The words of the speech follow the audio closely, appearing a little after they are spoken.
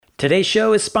Today's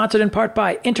show is sponsored in part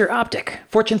by Interoptic.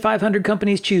 Fortune 500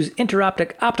 companies choose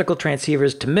Interoptic optical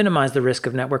transceivers to minimize the risk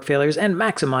of network failures and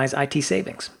maximize IT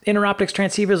savings. Interoptic's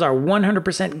transceivers are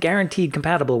 100% guaranteed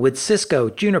compatible with Cisco,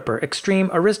 Juniper, Extreme,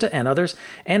 Arista, and others,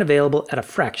 and available at a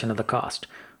fraction of the cost.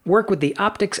 Work with the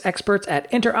optics experts at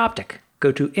Interoptic.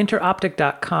 Go to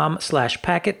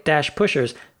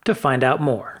interoptic.com/packet-pushers to find out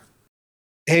more.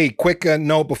 Hey, quick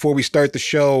note before we start the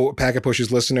show, Packet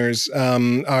Pushers listeners.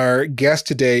 Our guest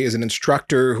today is an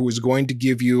instructor who is going to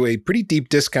give you a pretty deep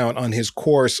discount on his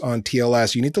course on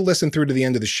TLS. You need to listen through to the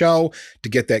end of the show to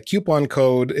get that coupon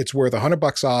code. It's worth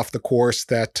 $100 off the course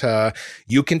that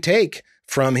you can take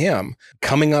from him.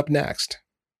 Coming up next.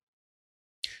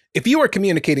 If you are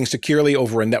communicating securely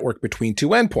over a network between two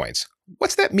endpoints,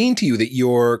 what's that mean to you that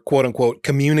you're, quote unquote,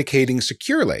 communicating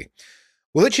securely?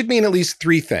 Well, it should mean at least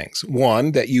three things.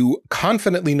 One, that you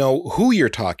confidently know who you're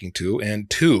talking to. And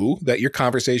two, that your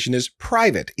conversation is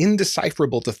private,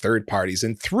 indecipherable to third parties.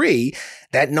 And three,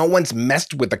 that no one's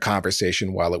messed with the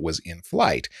conversation while it was in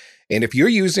flight. And if you're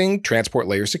using Transport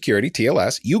Layer Security,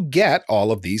 TLS, you get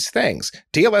all of these things.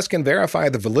 TLS can verify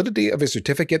the validity of a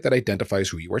certificate that identifies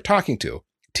who you are talking to.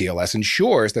 TLS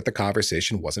ensures that the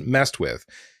conversation wasn't messed with.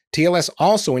 TLS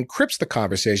also encrypts the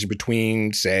conversation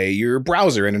between, say, your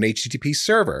browser and an HTTP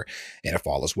server. And if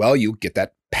all is well, you get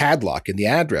that padlock in the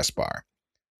address bar.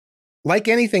 Like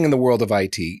anything in the world of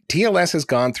IT, TLS has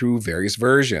gone through various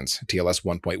versions. TLS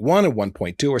 1.1 and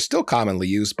 1.2 are still commonly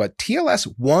used, but TLS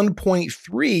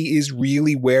 1.3 is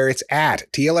really where it's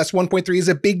at. TLS 1.3 is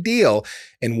a big deal,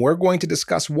 and we're going to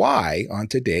discuss why on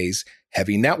today's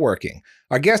Heavy Networking.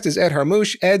 Our guest is Ed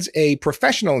Harmouche. Ed's a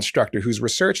professional instructor who's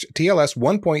researched TLS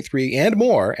 1.3 and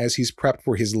more as he's prepped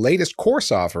for his latest course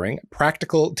offering,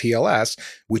 Practical TLS,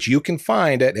 which you can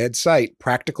find at Ed's site,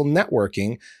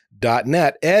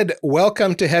 practicalnetworking.net. Ed,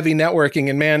 welcome to Heavy Networking.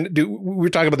 And man, we were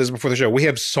talking about this before the show. We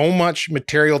have so much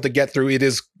material to get through. It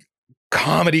is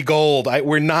comedy gold. I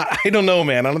don't know,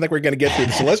 man. I don't think we're going to get through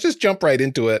this. So let's just jump right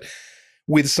into it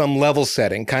with some level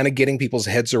setting, kind of getting people's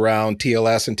heads around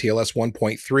TLS and TLS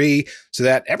 1.3 so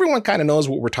that everyone kind of knows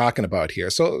what we're talking about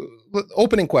here. So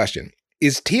opening question,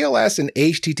 is TLS an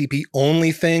HTTP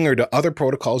only thing or do other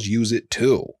protocols use it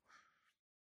too?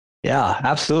 Yeah,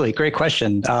 absolutely. Great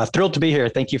question. Thrilled to be here.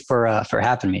 Thank you for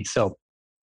having me. So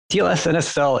TLS and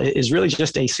SSL is really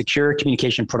just a secure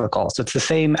communication protocol. So it's the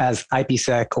same as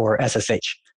IPsec or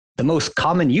SSH. The most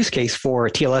common use case for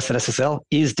TLS and SSL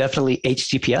is definitely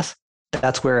HTTPS.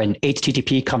 That's where an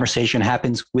HTTP conversation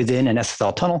happens within an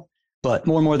SSL tunnel. But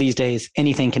more and more these days,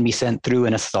 anything can be sent through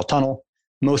an SSL tunnel.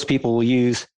 Most people will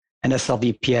use an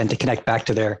SSL VPN to connect back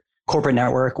to their corporate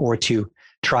network or to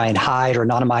try and hide or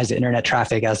anonymize the internet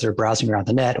traffic as they're browsing around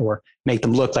the net or make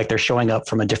them look like they're showing up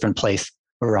from a different place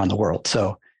around the world.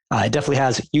 So it definitely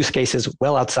has use cases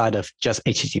well outside of just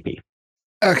HTTP.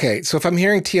 Okay, so if I'm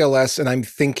hearing TLS and I'm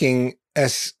thinking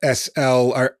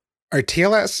SSL, are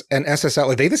TLS and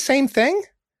SSL, are they the same thing?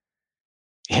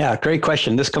 Yeah, great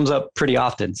question. This comes up pretty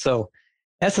often. So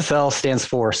SSL stands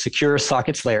for Secure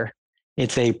Sockets Layer.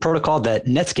 It's a protocol that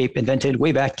Netscape invented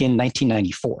way back in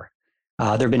 1994.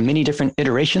 There have been many different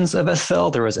iterations of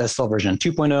SSL. There was SSL version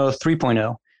 2.0,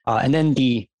 3.0, and then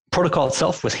the protocol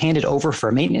itself was handed over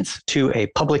for maintenance to a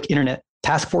public internet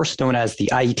task force known as the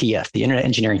IETF, the Internet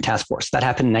Engineering Task Force. That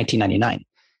happened in 1999.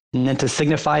 And then to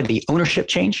signify the ownership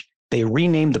change, they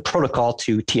renamed the protocol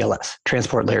to TLS,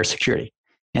 Transport Layer Security.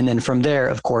 And then from there,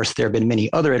 of course, there have been many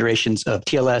other iterations of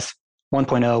TLS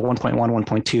 1.0, 1.1,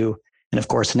 1.2, and of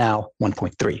course now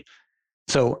 1.3.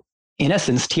 So in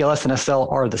essence, TLS and SSL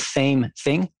are the same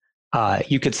thing.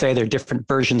 You could say they're different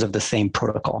versions of the same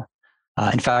protocol.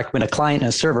 In fact, when a client and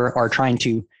a server are trying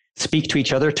to speak to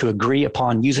each other to agree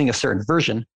upon using a certain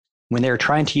version, when they're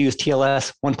trying to use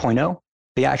TLS 1.0,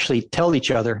 they actually tell each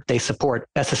other they support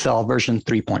SSL version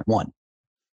 3.1.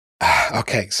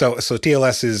 Okay, so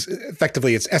TLS is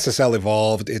effectively, it's SSL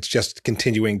evolved. It's just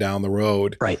continuing down the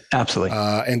road. Right, absolutely.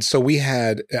 And so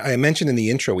I mentioned in the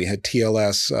intro, we had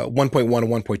TLS 1.1 and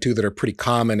 1.2 that are pretty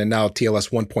common, and now TLS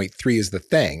 1.3 is the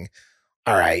thing.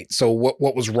 All right, so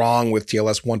what was wrong with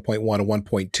TLS 1.1 and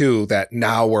 1.2 that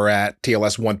now we're at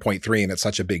TLS 1.3 and it's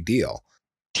such a big deal?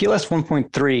 TLS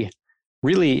 1.3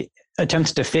 really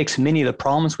attempts to fix many of the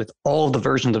problems with all of the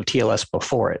versions of TLS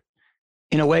before it.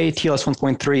 In a way, TLS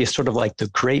 1.3 is sort of like the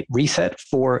great reset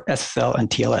for SSL and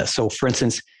TLS. So for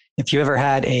instance, if you ever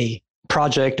had a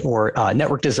project or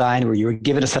network design where you were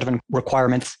given a set of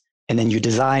requirements and then you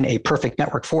design a perfect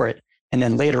network for it, and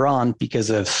then later on, because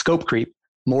of scope creep,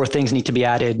 more things need to be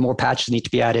added, more patches need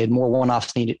to be added, more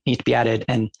one-offs need to be added,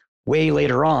 and way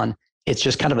later on, it's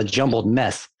just kind of a jumbled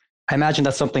mess. I imagine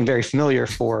that's something very familiar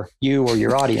for you or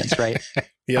your audience, right?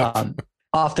 Yeah.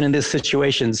 Often in these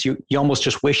situations, you almost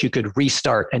just wish you could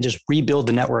restart and just rebuild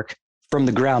the network from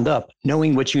the ground up,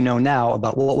 knowing what you know now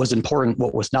about what was important,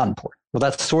 what was not important. Well,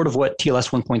 that's sort of what TLS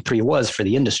 1.3 was for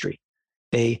the industry.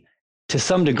 They, to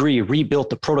some degree, rebuilt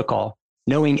the protocol,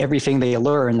 knowing everything they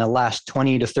learned in the last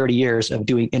 20 to 30 years of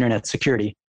doing internet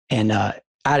security, and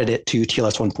added it to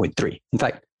TLS 1.3. In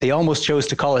fact, they almost chose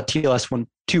to call it TLS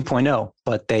 2.0,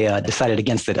 but they decided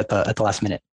against it at the last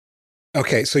minute.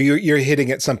 Okay, so you're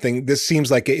hitting at something. This seems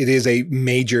like it is a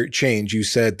major change. You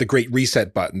said the Great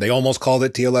Reset button. They almost called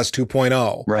it TLS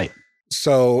 2.0. Right.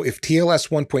 So if TLS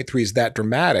 1.3 is that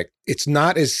dramatic, it's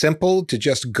not as simple to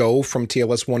just go from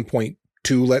TLS 1.2,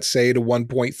 let's say, to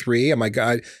 1.3. Oh my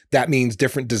God, that means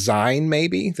different design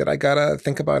maybe that I got to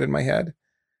think about in my head?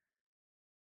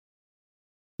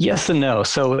 Yes and no.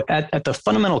 So at the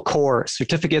fundamental core,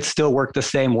 certificates still work the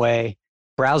same way.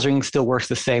 Browsing still works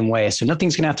the same way. So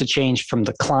nothing's going to have to change from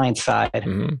the client side.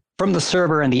 Mm-hmm. From the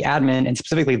server and the admin, and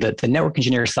specifically the network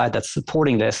engineer side that's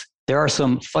supporting this, there are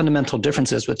some fundamental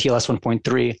differences with TLS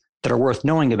 1.3 that are worth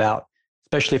knowing about,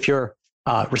 especially if you're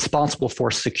responsible for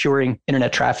securing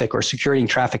internet traffic or securing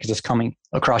traffic as it's coming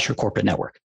across your corporate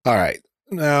network. All right.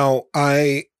 Now,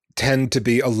 I tend to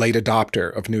be a late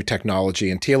adopter of new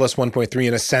technology, and TLS 1.3,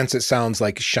 in a sense, it sounds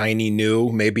like shiny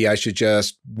new. Maybe I should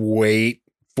just wait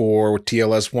for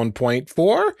TLS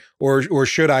 1.4, or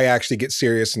should I actually get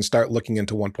serious and start looking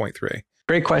into 1.3?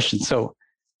 Great question. So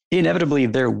inevitably,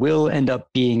 there will end up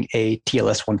being a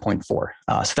TLS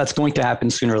 1.4. So that's going to happen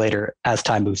sooner or later as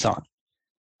time moves on.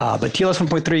 But TLS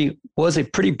 1.3 was a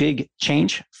pretty big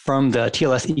change from the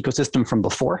TLS ecosystem from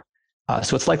before.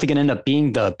 So it's likely going to end up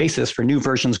being the basis for new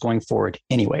versions going forward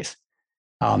anyways.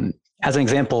 As an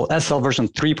example, SSL version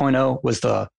 3.0 was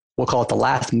we'll call it the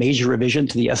last major revision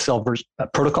to the SSL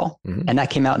protocol. Mm-hmm. And that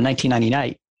came out in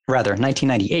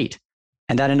 1998.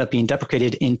 And that ended up being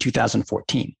deprecated in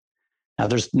 2014. Now,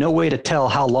 there's no way to tell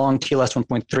how long TLS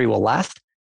 1.3 will last,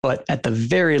 but at the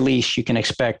very least, you can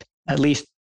expect at least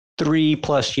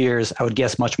 3+ years, I would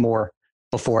guess much more,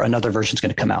 before another version is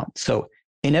going to come out. So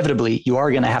inevitably, you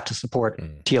are going to have to support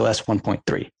TLS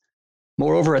 1.3.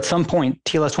 Moreover, at some point,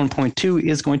 TLS 1.2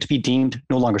 is going to be deemed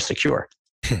no longer secure.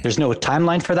 There's no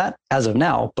timeline for that as of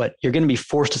now, but you're going to be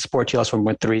forced to support TLS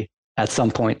 1.3 at some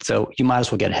point. So you might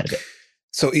as well get ahead of it.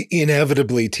 So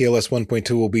inevitably, TLS 1.2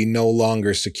 will be no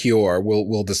longer secure.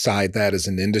 We'll decide that as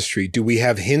an industry. Do we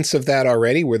have hints of that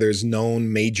already, where there's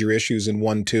known major issues in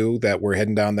 1.2 that we're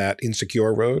heading down that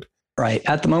insecure road? Right.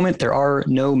 At the moment, there are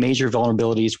no major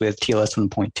vulnerabilities with TLS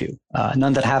 1.2.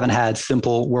 None that haven't had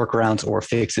simple workarounds or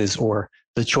fixes or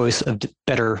the choice of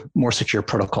better, more secure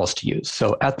protocols to use.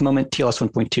 So at the moment, TLS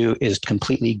 1.2 is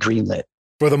completely greenlit.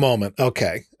 For the moment.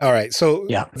 Okay. All right. So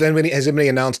then has anybody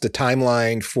announced a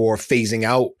timeline for phasing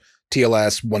out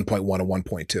TLS 1.1 and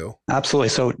 1.2? Absolutely.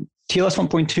 So TLS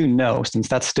 1.2, no, since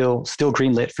that's still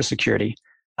greenlit for security.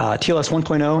 TLS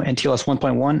 1.0 and TLS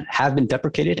 1.1 have been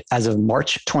deprecated as of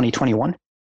March 2021.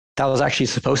 That was actually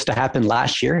supposed to happen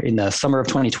last year in the summer of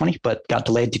 2020, but got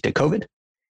delayed due to COVID.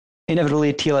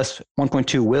 Inevitably, TLS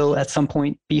 1.2 will at some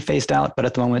point be phased out, but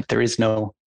at the moment, there is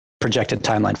no projected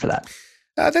timeline for that.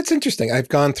 That's interesting. I've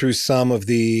gone through some of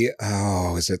the,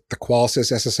 is it the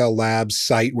Qualys SSL Labs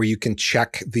site where you can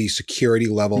check the security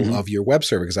level of your web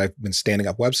server, because I've been standing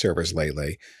up web servers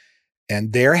lately.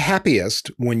 And they're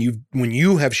happiest when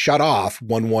you have shut off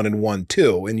 1.1 and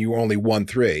 1.2 and you only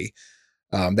 1.3.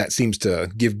 That seems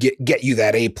to get you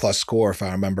that A+ score, if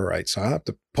I remember right. So I'll have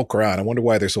to poke around. I wonder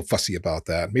why they're so fussy about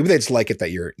that. Maybe they just like it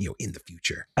that you're in the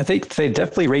future. I think they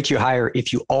definitely rate you higher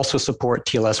if you also support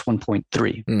TLS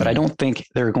 1.3. But I don't think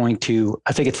they're going to.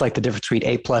 I think it's like the difference between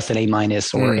A+ and A-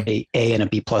 or A and a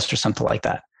B+ or something like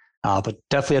that. But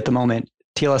definitely at the moment,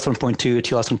 TLS 1.2,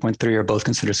 TLS 1.3 are both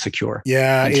considered secure.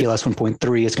 Yeah. And TLS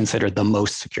 1.3 is considered the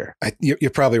most secure.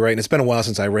 You're probably right. And it's been a while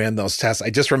since I ran those tests. I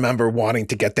just remember wanting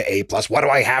to get the A+. What do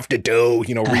I have to do?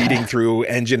 Reading through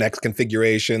Nginx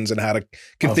configurations and how to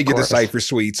configure the Cypher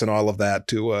suites and all of that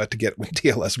to get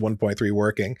TLS 1.3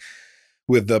 working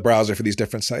with the browser for these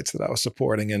different sites that I was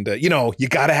supporting. And, you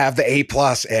got to have the A+,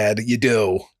 Ed. You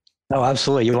do. Oh,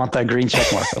 absolutely. You want that green check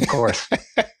mark, of course.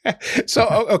 So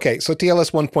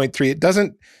TLS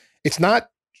 1.3, it's not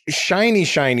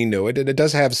shiny new. It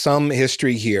does have some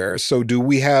history here. So do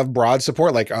we have broad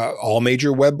support, like all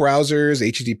major web browsers,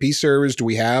 HTTP servers? Do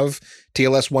we have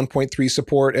TLS 1.3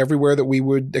 support everywhere that we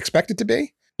would expect it to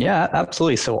be? Yeah,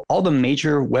 absolutely. So all the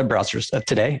major web browsers of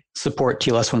today support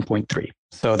TLS 1.3.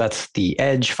 So that's the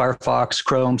Edge, Firefox,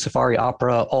 Chrome, Safari,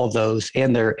 Opera, all of those,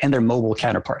 and their mobile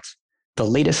counterparts. The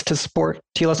latest to support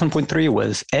TLS 1.3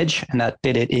 was Edge, and that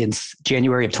did it in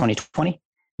January of 2020. And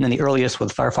then the earliest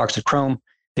with Firefox and Chrome,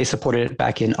 they supported it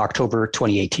back in October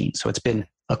 2018. So it's been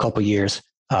a couple years,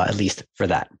 at least for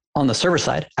that. On the server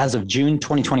side, as of June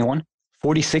 2021,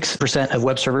 46% of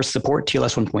web servers support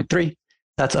TLS 1.3.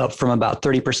 That's up from about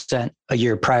 30% a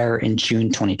year prior in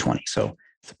June 2020. So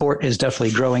support is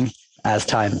definitely growing as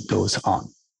time goes on.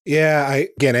 Yeah,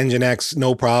 again, Nginx,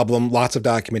 no problem. Lots of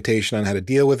documentation on how to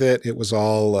deal with it. It was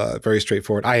all very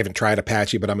straightforward. I haven't tried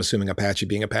Apache, but I'm assuming Apache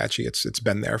being Apache, it's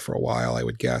been there for a while, I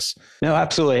would guess. No,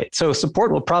 absolutely. So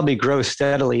support will probably grow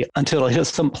steadily until it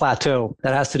hits some plateau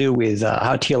that has to do with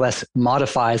how TLS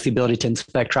modifies the ability to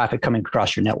inspect traffic coming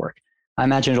across your network. I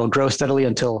imagine it'll grow steadily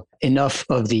until enough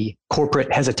of the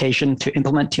corporate hesitation to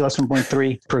implement TLS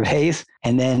 1.3 prevails.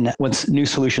 And then once new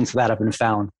solutions to that have been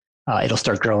found, it'll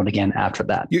start growing again after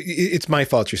that. It's my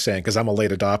fault you're saying, because I'm a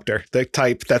late adopter. The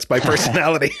type, that's my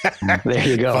personality. There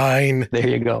you go. Fine. There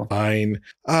you go. Fine.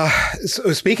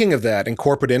 So speaking of that, in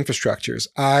corporate infrastructures,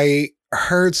 I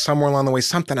heard somewhere along the way,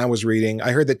 something I was reading,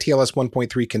 I heard that TLS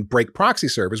 1.3 can break proxy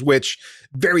servers, which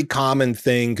very common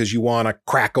thing because you want to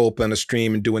crack open a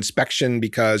stream and do inspection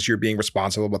because you're being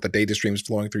responsible about the data streams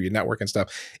flowing through your network and stuff.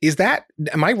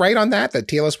 Am I right on that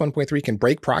TLS 1.3 can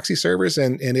break proxy servers?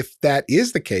 And if that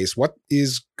is the case, what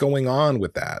is going on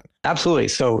with that? Absolutely.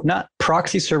 So not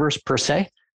proxy servers per se,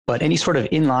 but any sort of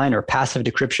inline or passive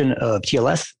decryption of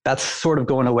TLS, that's sort of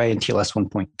going away in TLS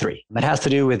 1.3. That has to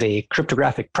do with a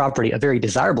cryptographic property, a very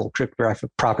desirable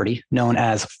cryptographic property known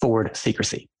as forward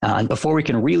secrecy. And before we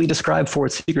can really describe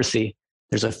forward secrecy,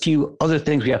 there's a few other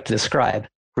things we have to describe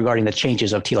regarding the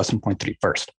changes of TLS 1.3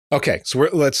 first. Okay, so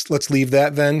let's leave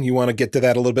that then. You want to get to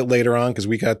that a little bit later on because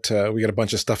we got a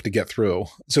bunch of stuff to get through.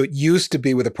 So it used to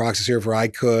be with a proxy server, I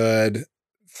could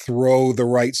throw the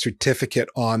right certificate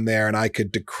on there and I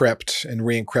could decrypt and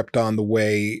re-encrypt on the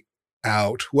way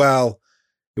out. Well,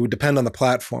 it would depend on the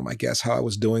platform, I guess, how I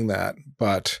was doing that.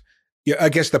 But yeah, I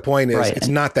guess the point is It's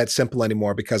not that simple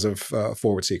anymore because of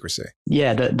forward secrecy.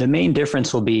 Yeah, the main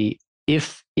difference will be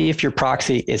if your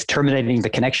proxy is terminating the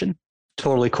connection,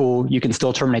 totally cool. You can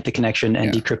still terminate the connection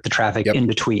and decrypt the traffic in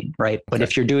between, right? But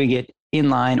if you're doing it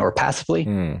inline or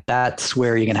passively, that's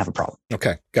where you're going to have a problem.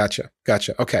 Okay, gotcha.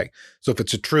 Okay, so if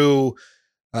it's a true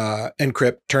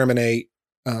encrypt, terminate,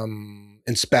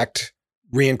 inspect,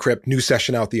 re-encrypt, new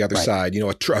session out the other side,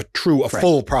 a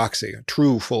full proxy, a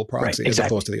true full proxy, as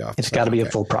opposed to the off. It's got to be a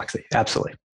full proxy,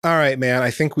 absolutely. All right, man,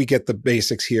 I think we get the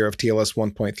basics here of TLS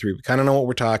 1.3. We kind of know what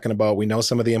we're talking about. We know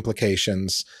some of the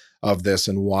implications of this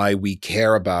and why we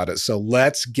care about it. So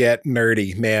let's get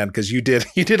nerdy, man, because you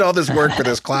did all this work for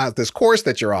this class, this course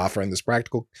that you're offering, this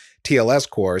practical TLS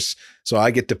course. So I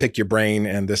get to pick your brain,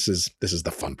 and this is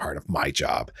the fun part of my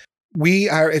job.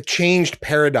 It changed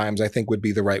paradigms, I think would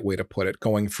be the right way to put it,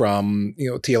 going from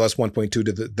TLS 1.2 to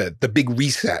the big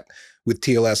reset with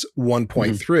TLS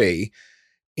 1.3.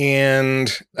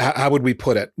 And how would we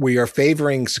put it? We are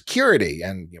favoring security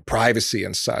and privacy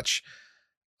and such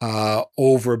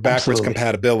over backwards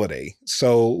compatibility.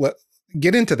 So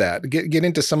get into that. Get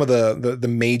into some of the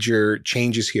major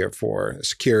changes here for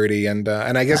security. And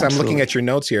I guess I'm looking at your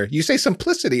notes here. You say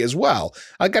simplicity as well.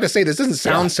 I got to say, this doesn't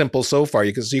sound simple so far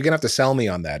because you're going to have to sell me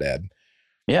on that, Ed.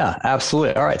 Yeah,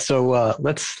 absolutely. All right. So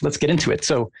let's get into it.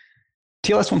 So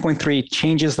TLS 1.3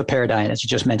 changes the paradigm, as you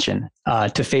just mentioned,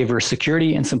 to favor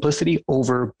security and simplicity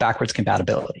over backwards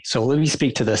compatibility. So let me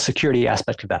speak to the security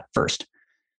aspect of that first.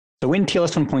 So when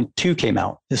TLS 1.2 came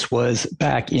out, this was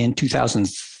back in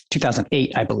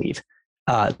 2008, I believe,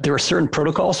 there were certain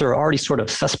protocols that are already sort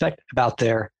of suspect about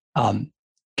their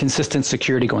consistent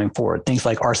security going forward, things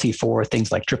like RC4,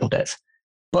 things like triple DES.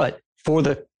 But for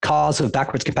the cause of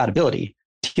backwards compatibility,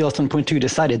 TLS 1.2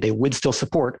 decided they would still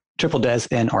support triple DES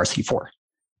and RC4.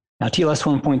 Now, TLS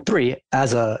 1.3,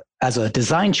 as a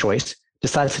design choice,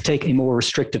 decides to take a more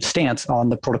restrictive stance on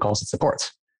the protocols it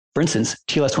supports. For instance,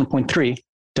 TLS 1.3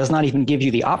 does not even give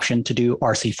you the option to do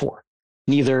RC4.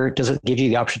 Neither does it give you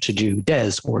the option to do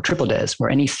DES or triple DES or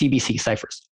any CBC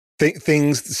ciphers.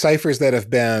 Ciphers that have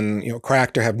been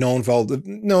cracked or have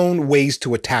known ways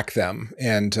to attack them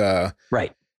and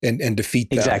and defeat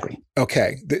them. Exactly.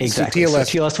 Okay. Exactly. So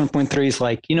TLS 1.3 is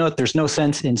like, there's no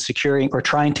sense in securing or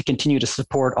trying to continue to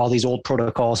support all these old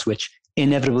protocols, which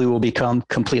inevitably will become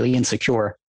completely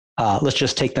insecure. Let's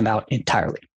just take them out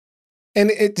entirely. And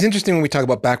it's interesting when we talk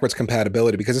about backwards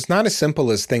compatibility because it's not as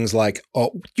simple as things like,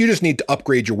 you just need to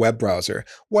upgrade your web browser.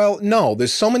 Well, no,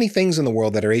 there's so many things in the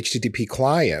world that are HTTP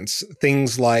clients,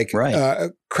 things like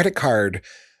credit card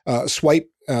swipe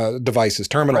devices,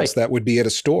 terminals Right. that would be at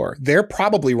a store. They're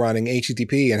probably running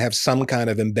HTTP and have some kind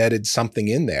of embedded something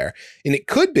in there. And it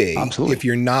could be, Absolutely. if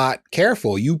you're not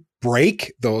careful, you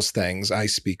break those things. I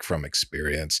speak from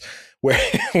experience where,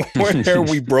 where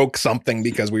we broke something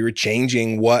because we were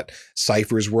changing what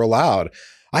ciphers were allowed.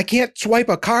 I can't swipe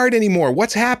a card anymore.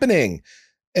 What's happening?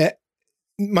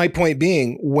 My point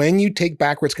being, when you take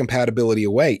backwards compatibility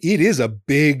away, it is a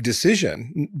big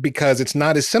decision because it's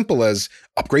not as simple as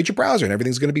upgrade your browser and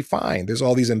everything's going to be fine. There's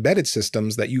all these embedded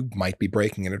systems that you might be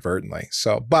breaking inadvertently.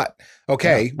 So, but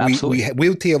okay, Yeah, absolutely. we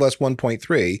with TLS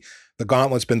 1.3, the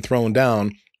gauntlet's been thrown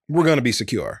down. We're going to be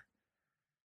secure.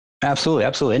 Absolutely,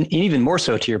 absolutely, and even more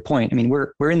so to your point. I mean,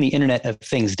 we're in the Internet of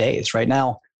Things days right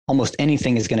now. Almost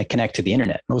anything is going to connect to the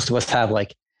internet. Most of us have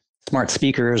like smart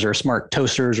speakers or smart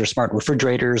toasters or smart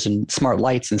refrigerators and smart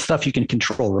lights and stuff you can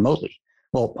control remotely.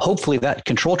 Well, hopefully that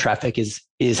control traffic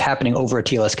is happening over a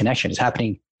TLS connection, is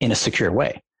happening in a secure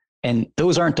way. And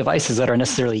those aren't devices that are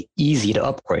necessarily easy to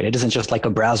upgrade. It isn't just like a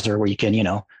browser where you can,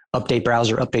 update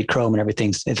browser, update Chrome, and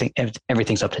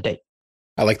everything's up to date.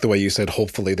 I like the way you said,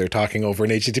 hopefully they're talking over an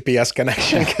HTTPS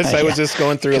connection, because I was just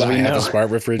going through, I have a smart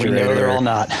refrigerator. We know they're all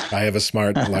not. I have a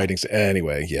smart lighting.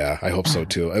 Anyway, yeah, I hope so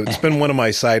too. It's been one of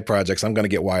my side projects. I'm going to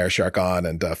get Wireshark on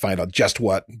and find out just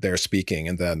what they're speaking,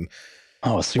 and then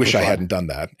wish I hadn't done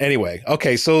that. Anyway,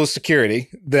 okay, so security,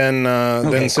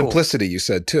 then simplicity, cool. You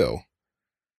said too.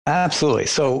 Absolutely.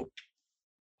 So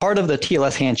part of the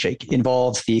TLS handshake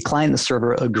involves the client and the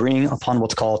server agreeing upon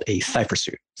what's called a cipher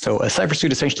suit. So a cipher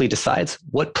suit essentially decides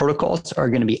what protocols are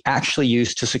going to be actually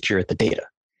used to secure the data.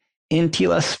 In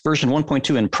TLS version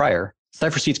 1.2 and prior,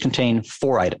 cipher suits contain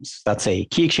 4 items. That's a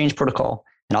key exchange protocol,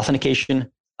 an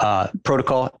authentication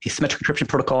protocol, a symmetric encryption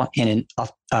protocol, and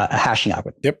a hashing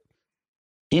algorithm. Yep.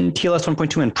 In TLS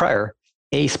 1.2 and prior,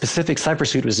 a specific cipher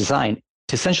suit was designed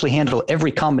to essentially handle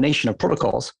every combination of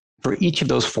protocols for each of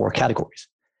those 4 categories.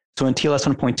 So in TLS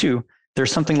 1.2,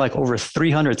 there's something like over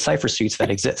 300 cipher suits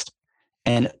that exist.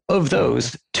 And of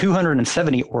those,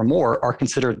 270 or more are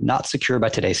considered not secure by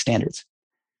today's standards.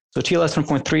 So TLS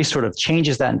 1.3 sort of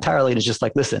changes that entirely to just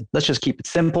like, listen, let's just keep it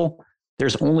simple.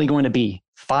 There's only going to be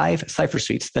 5 cipher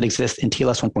suits that exist in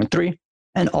TLS 1.3,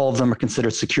 and all of them are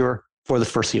considered secure for the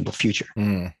foreseeable future.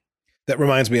 That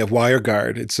reminds me of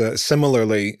WireGuard. It's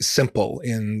similarly simple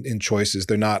in choices.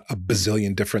 They're not a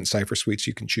bazillion different cipher suites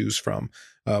you can choose from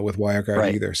with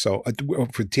WireGuard either. So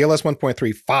for TLS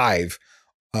 1.3, 5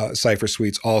 cipher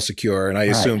suites, all secure. And I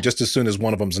assume just as soon as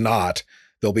one of them's not,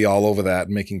 they'll be all over that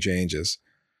and making changes.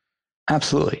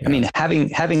 Absolutely. Yeah. I mean,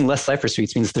 having less cipher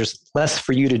suites means there's less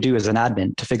for you to do as an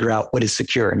admin to figure out what is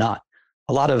secure or not.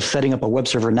 A lot of setting up a web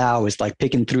server now is like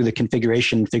picking through the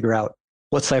configuration, figure out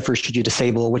what ciphers should you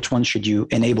disable, which ones should you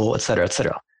enable, et cetera, et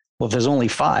cetera. Well, if there's only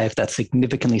 5, that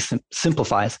significantly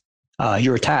simplifies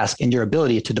your task and your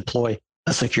ability to deploy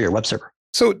a secure web server.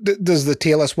 So does the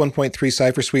TLS 1.3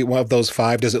 cipher suite, one of those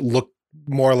 5, does it look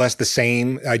more or less the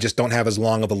same? I just don't have as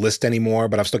long of a list anymore,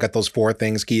 but I've still got those 4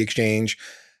 things, key exchange,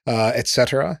 et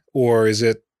cetera? Or does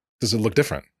it look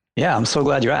different? Yeah, I'm so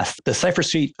glad you asked. The cipher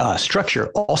suite structure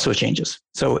also changes.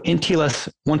 So in TLS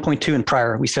 1.2 and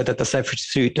prior, we said that the cipher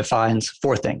suite defines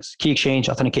 4 things: key exchange,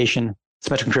 authentication,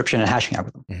 symmetric encryption, and hashing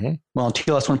algorithm. Mm-hmm. Well, in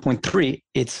TLS 1.3,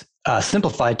 it's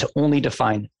simplified to only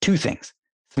define 2 things: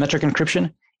 symmetric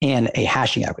encryption and a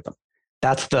hashing algorithm.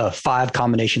 That's the 5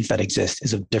 combinations that exist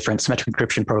is of different symmetric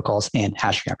encryption protocols and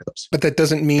hashing algorithms. But that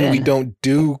doesn't mean we don't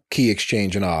do key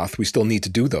exchange and auth. We still need to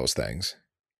do those things.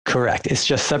 Correct. It's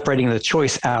just separating the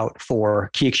choice out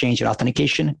for key exchange and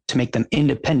authentication to make them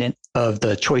independent of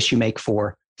the choice you make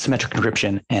for symmetric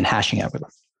encryption and hashing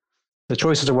algorithm. The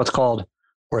choices are what's called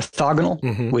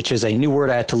orthogonal, which is a new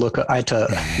word I had to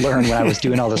learn when I was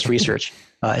doing all this research.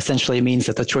 Essentially, it means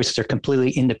that the choices are completely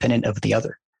independent of the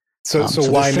other. So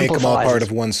why make them all part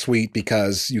of one suite?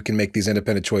 Because you can make these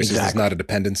independent choices. Exactly. There's not a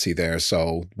dependency there,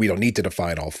 so we don't need to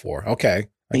define all 4. Okay.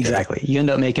 Exactly. You end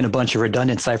up making a bunch of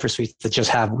redundant cipher suites that just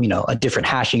have, a different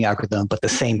hashing algorithm, but the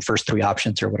same first 3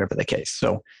 options or whatever the case.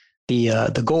 So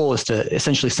the goal is to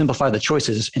essentially simplify the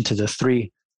choices into the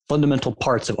 3 fundamental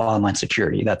parts of online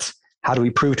security. That's how do we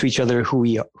prove to each other who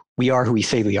we are who we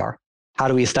say we are? How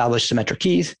do we establish symmetric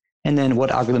keys? And then what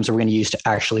algorithms are we going to use to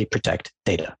actually protect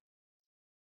data?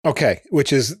 Okay,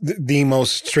 which is the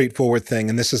most straightforward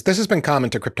thing. And this has been common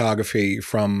to cryptography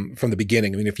from the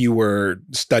beginning. I mean, if you were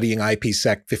studying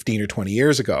IPsec 15 or 20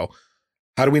 years ago,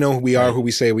 how do we know who we are, who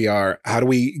we say we are? How do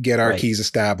we get our keys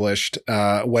established?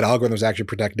 What algorithms actually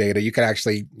protect data? You could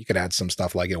add some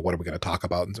stuff like, what are we going to talk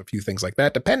about? And a few things like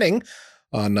that, depending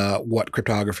on what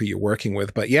cryptography you're working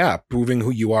with. But yeah, proving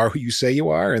who you are, who you say you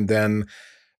are, and then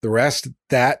the rest,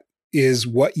 that is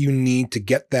what you need to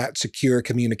get that secure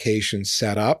communication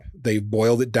set up. They've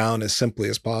boiled it down as simply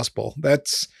as possible.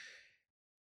 That's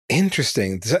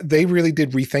interesting. They really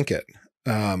did rethink it.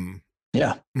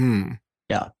 Yeah.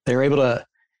 They were able to,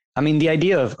 the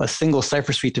idea of a single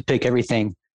cipher suite to pick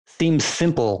everything seems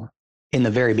simple in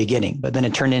the very beginning, but then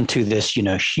it turned into this,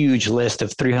 huge list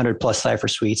of 300 plus cipher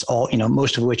suites, all,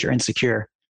 most of which are insecure.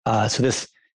 So this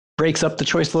breaks up the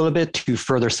choice a little bit to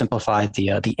further simplify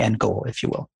the end goal, if you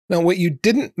will. Now, what you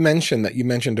didn't mention that you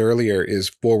mentioned earlier is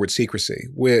forward secrecy,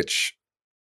 which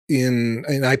in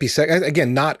IPsec,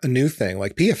 again, not a new thing.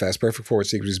 Like PFS, perfect forward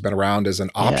secrecy, has been around as an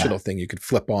optional thing you could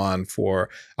flip on for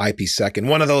IPsec. And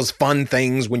one of those fun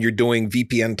things when you're doing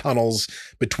VPN tunnels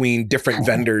between different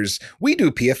vendors, we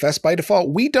do PFS by default.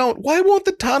 We don't. Why won't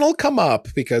the tunnel come up?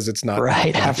 Because it's not.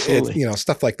 Right, absolutely.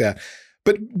 Stuff like that.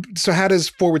 But so how does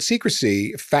forward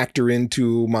secrecy factor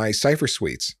into my cipher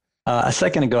suites? A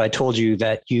second ago, I told you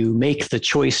that you make the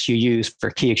choice you use for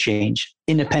key exchange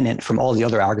independent from all the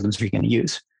other algorithms you're going to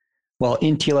use. Well,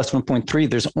 in TLS 1.3,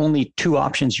 there's only two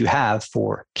options you have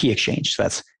for key exchange. So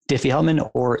that's Diffie-Hellman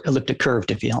or elliptic curve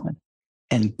Diffie-Hellman.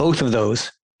 And both of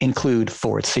those include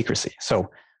forward secrecy.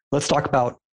 So let's talk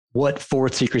about what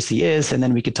forward secrecy is, and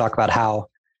then we could talk about how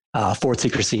forward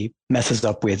secrecy messes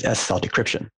up with SSL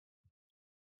decryption.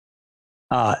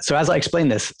 So as I explain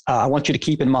this, I want you to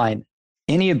keep in mind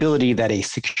any ability that a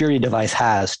security device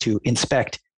has to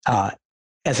inspect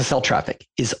SSL traffic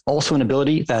is also an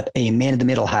ability that a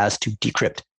man-in-the-middle has to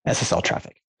decrypt SSL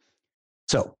traffic.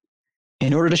 So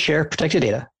in order to share protected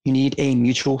data, you need a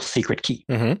mutual secret key,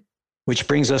 which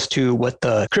brings us to what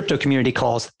the crypto community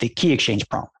calls the key exchange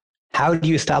problem. How do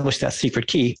you establish that secret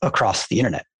key across the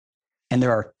internet? And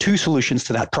there are two solutions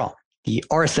to that problem, the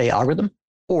RSA algorithm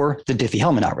or the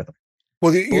Diffie-Hellman algorithm.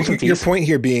 Well, your point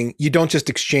here being you don't just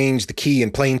exchange the key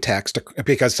in plain text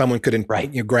because someone couldn't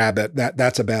grab it.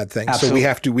 That's a bad thing. Absolutely.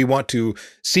 So we want to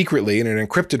secretly, in an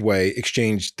encrypted way,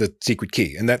 exchange the secret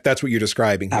key. And that's what you're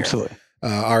describing here. Absolutely.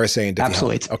 RSA and Diffie-Hellman.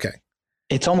 Absolutely. Okay.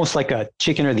 It's almost like a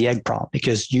chicken or the egg problem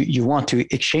because you want to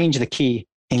exchange the key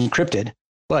encrypted,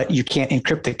 but you can't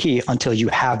encrypt the key until you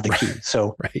have the key.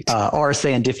 So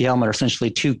RSA and Diffie-Hellman are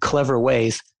essentially two clever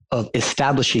ways of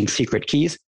establishing secret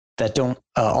keys that don't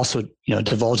also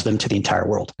divulge them to the entire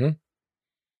world.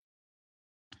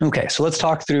 Okay, so let's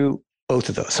talk through both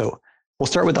of those. So we'll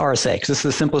start with RSA because this is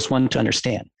the simplest one to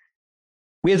understand.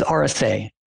 With RSA,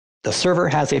 the server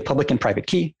has a public and private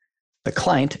key. The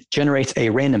client generates a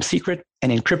random secret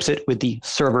and encrypts it with the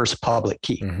server's public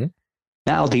key.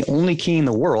 Now, the only key in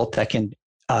the world that can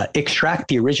extract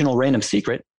the original random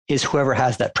secret is whoever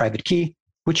has that private key,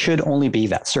 which should only be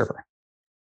that server.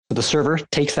 So the server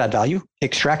takes that value,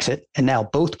 extracts it, and now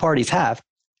both parties have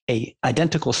an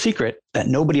identical secret that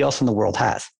nobody else in the world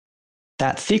has.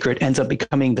 That secret ends up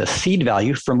becoming the seed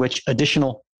value from which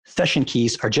additional session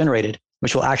keys are generated,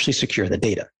 which will actually secure the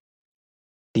data.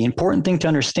 The important thing to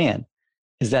understand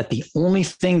is that the only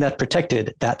thing that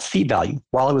protected that seed value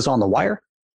while it was on the wire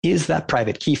is that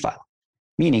private key file,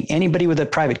 meaning anybody with a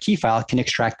private key file can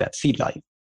extract that seed value.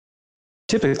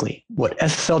 Typically, what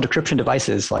SSL decryption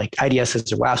devices like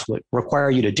IDSs or WAFs would require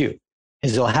you to do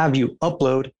is they'll have you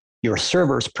upload your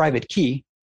server's private key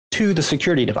to the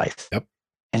security device. Yep.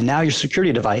 And now your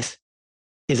security device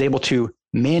is able to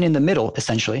man in the middle,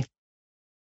 essentially,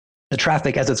 the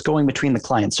traffic as it's going between the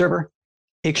client server,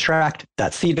 extract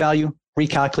that seed value,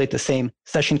 recalculate the same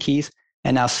session keys,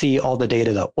 and now see all the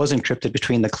data that was encrypted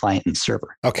between the client and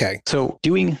server. Okay. So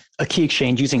doing a key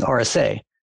exchange using RSA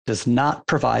does not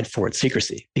provide forward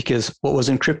secrecy because what was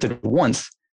encrypted once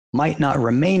might not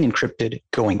remain encrypted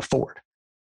going forward.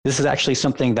 This is actually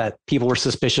something that people were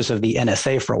suspicious of the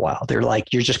NSA for a while. They're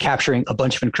like, you're just capturing a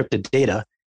bunch of encrypted data.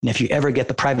 And if you ever get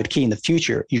the private key in the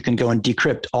future, you can go and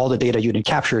decrypt all the data you'd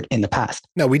captured in the past.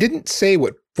 Now, we didn't say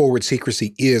what forward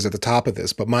secrecy is at the top of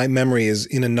this, but my memory is,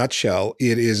 in a nutshell,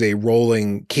 it is a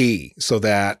rolling key so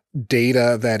that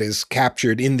data that is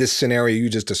captured in this scenario you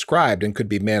just described and could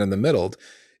be man in the middle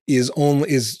is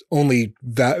only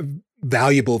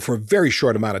valuable for a very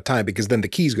short amount of time because then the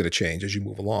key is going to change as you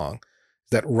move along.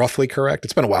 Is that roughly correct?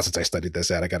 It's been a while since I studied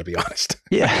this, Ed. I got to be honest.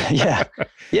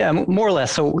 Yeah, more or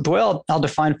less. So the way I'll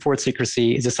define forward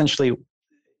secrecy is essentially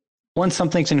once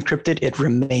something's encrypted, it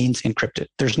remains encrypted.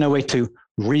 There's no way to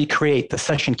recreate the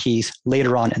session keys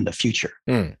later on in the future.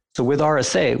 So with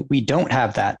RSA, we don't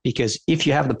have that because if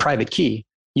you have the private key,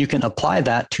 you can apply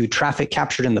that to traffic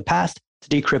captured in the past to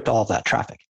decrypt all of that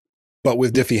traffic. But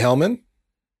with Diffie-Hellman?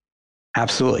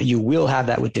 Absolutely. You will have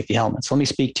that with Diffie-Hellman. So let me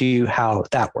speak to you how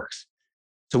that works.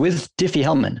 So with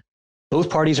Diffie-Hellman, both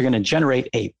parties are going to generate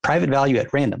a private value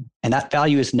at random, and that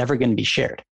value is never going to be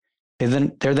shared.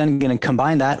 They're then going to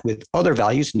combine that with other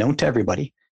values known to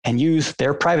everybody and use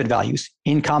their private values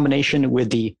in combination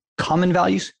with the common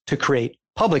values to create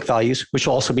public values, which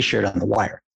will also be shared on the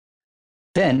wire.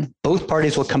 Then both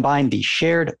parties will combine the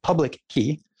shared public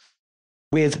key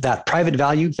with that private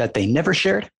value that they never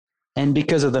shared. And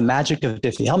because of the magic of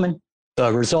Diffie-Hellman,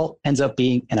 the result ends up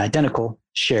being an identical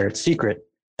shared secret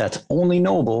that's only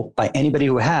knowable by anybody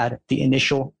who had the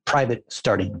initial private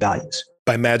starting values.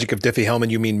 By magic of Diffie-Hellman,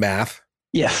 you mean math?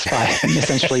 Yes, by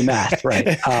essentially math,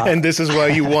 right. And this is why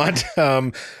you want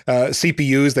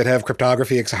CPUs that have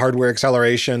cryptography, hardware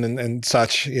acceleration and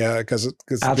such. Yeah, because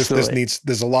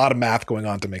there's a lot of math going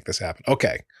on to make this happen.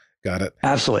 Okay, got it.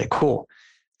 Absolutely, cool.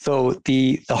 So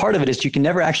the heart of it is you can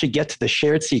never actually get to the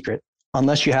shared secret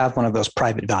unless you have one of those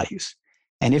private values.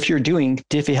 And if you're doing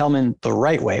Diffie-Hellman the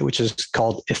right way, which is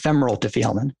called ephemeral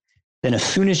Diffie-Hellman, then as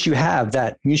soon as you have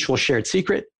that mutual shared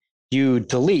secret, you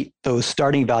delete those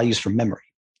starting values from memory.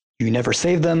 You never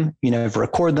save them, you never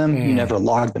record them, you never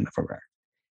log them everywhere.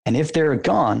 And if they're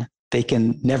gone, they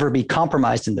can never be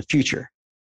compromised in the future,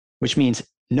 which means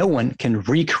no one can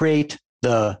recreate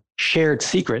the shared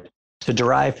secret to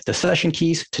derive the session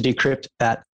keys to decrypt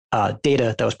that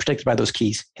data that was protected by those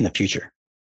keys in the future.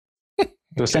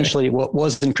 So essentially what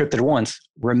was encrypted once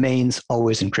remains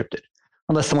always encrypted,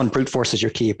 unless someone brute forces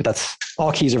your key, but that's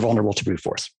all keys are vulnerable to brute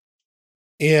force.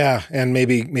 Yeah, and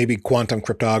maybe quantum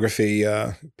cryptography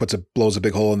blows a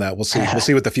big hole in that. We'll see. We'll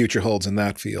see what the future holds in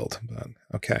that field. But,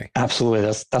 okay.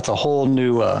 Absolutely, that's a whole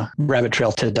new rabbit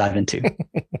trail to dive into.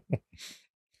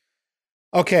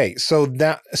 Okay, so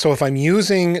if I'm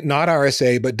using not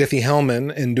RSA but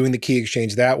Diffie-Hellman and doing the key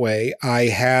exchange that way, I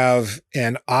have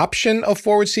an option of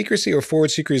forward secrecy, or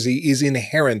forward secrecy is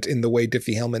inherent in the way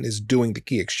Diffie-Hellman is doing the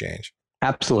key exchange.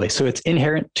 Absolutely. So it's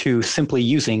inherent to simply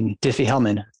using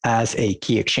Diffie-Hellman as a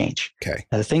key exchange. Okay.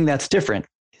 Now, the thing that's different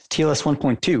is TLS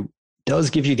 1.2 does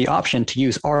give you the option to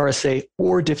use RSA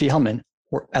or Diffie-Hellman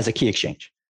as a key exchange.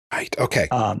 Right. Okay.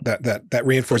 That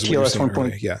reinforces what you're saying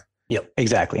earlier. Yeah. Yep,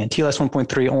 exactly. And TLS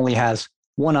 1.3 only has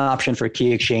one option for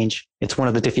key exchange. It's one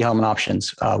of the Diffie-Hellman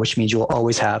options, which means you will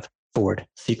always have forward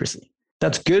secrecy.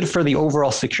 That's good for the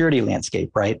overall security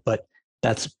landscape, right? But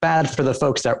that's bad for the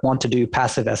folks that want to do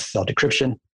passive SSL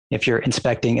decryption if you're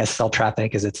inspecting SSL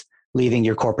traffic as it's leaving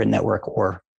your corporate network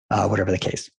or whatever the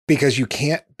case. Because you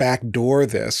can't backdoor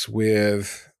this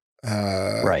with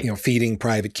right. Feeding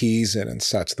private keys in and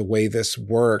such. The way this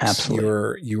works,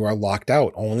 Absolutely. you are locked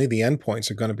out. Only the endpoints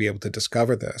are going to be able to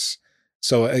discover this.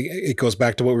 So it goes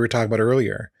back to what we were talking about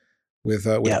earlier with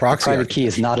proxy. Private key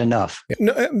is not enough.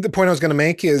 No, the point I was going to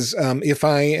make is if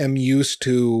I am used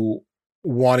to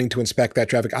wanting to inspect that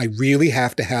traffic, I really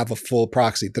have to have a full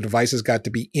proxy. The device has got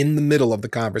to be in the middle of the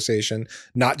conversation,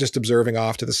 not just observing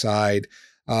off to the side,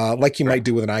 like you might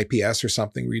do with an IPS or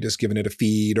something where you're just giving it a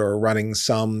feed or running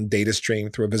some data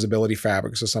stream through a visibility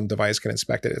fabric so some device can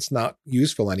inspect it. It's not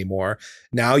useful anymore.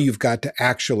 Now you've got to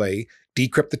actually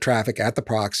decrypt the traffic at the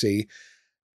proxy,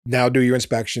 now do your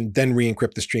inspection, then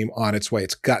re-encrypt the stream on its way.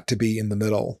 It's got to be in the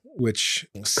middle, which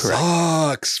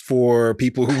sucks for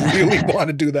people who really want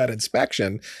to do that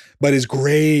inspection, but is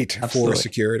great for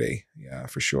security. Yeah,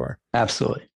 for sure.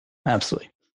 Absolutely.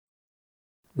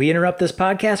 We interrupt this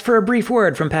podcast for a brief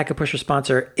word from Packet Pusher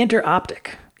sponsor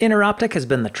Interoptic. Interoptic has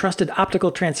been the trusted optical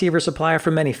transceiver supplier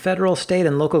for many federal, state,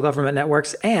 and local government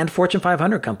networks and Fortune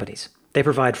 500 companies. They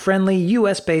provide friendly,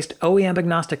 US-based,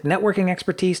 OEM-agnostic networking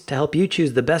expertise to help you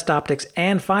choose the best optics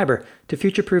and fiber to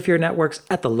future-proof your networks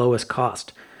at the lowest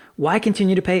cost. Why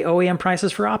continue to pay OEM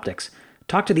prices for optics?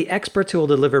 Talk to the experts who will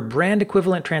deliver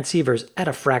brand-equivalent transceivers at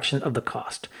a fraction of the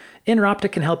cost.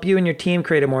 Interoptic can help you and your team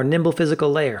create a more nimble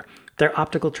physical layer. Their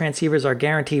optical transceivers are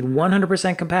guaranteed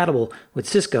 100% compatible with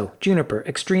Cisco, Juniper,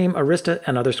 Extreme, Arista,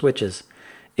 and other switches.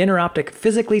 Interoptic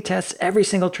physically tests every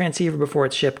single transceiver before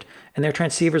it's shipped, and their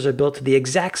transceivers are built to the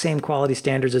exact same quality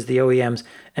standards as the OEMs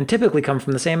and typically come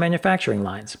from the same manufacturing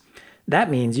lines.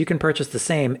 That means you can purchase the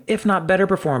same, if not better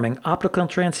performing, optical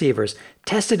transceivers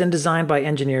tested and designed by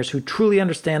engineers who truly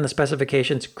understand the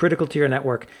specifications critical to your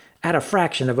network at a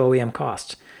fraction of OEM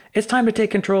costs. It's time to take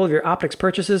control of your optics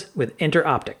purchases with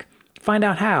Interoptic. Find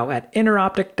out how at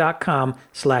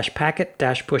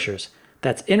interoptic.com/packet-pushers.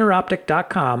 That's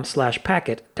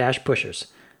interoptic.com/packet-pushers.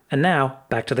 And now,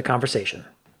 back to the conversation.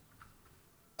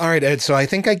 All right, Ed, so I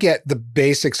think I get the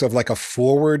basics of like a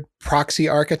forward proxy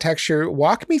architecture.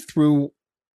 Walk me through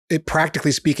it,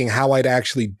 practically speaking, how I'd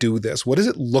actually do this. What does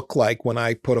it look like when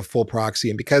I put a full proxy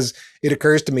in? Because it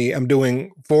occurs to me I'm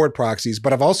doing forward proxies,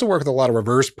 but I've also worked with a lot of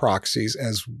reverse proxies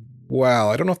as well.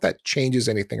 I don't know if that changes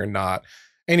anything or not.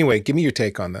 Anyway, give me your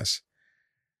take on this.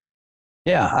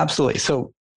 Yeah, absolutely.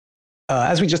 So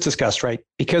As we just discussed, right,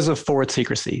 because of forward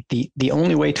secrecy, the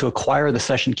only way to acquire the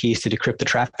session keys to decrypt the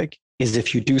traffic is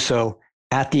if you do so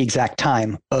at the exact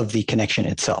time of the connection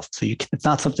itself. So it's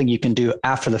not something you can do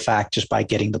after the fact just by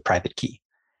getting the private key.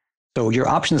 So your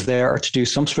options there are to do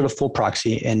some sort of full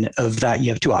proxy, and of that you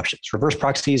have two options: reverse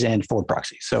proxies and forward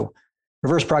proxies. So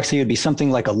reverse proxy would be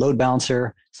something like a load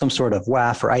balancer, some sort of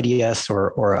WAF or IDS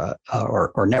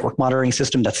or network monitoring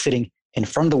system that's sitting in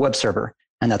front of the web server,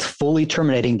 and that's fully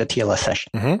terminating the TLS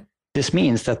session. Mm-hmm. This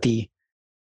means that the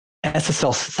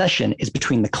SSL session is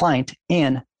between the client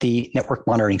and the network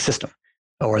monitoring system,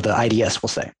 or the IDS, we'll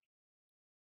say.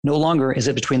 No longer is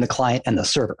it between the client and the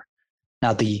server.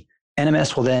 Now, the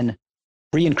NMS will then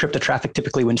re-encrypt the traffic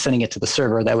typically when sending it to the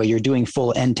server. That way you're doing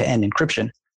full end-to-end encryption.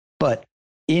 But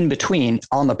in between,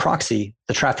 on the proxy,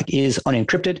 the traffic is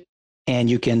unencrypted, and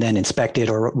you can then inspect it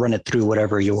or run it through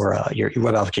whatever your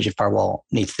web application firewall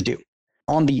needs to do.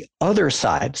 On the other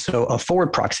side, so a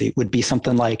forward proxy would be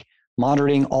something like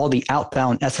monitoring all the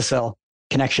outbound SSL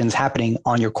connections happening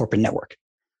on your corporate network.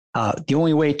 The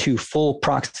only way to full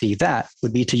proxy that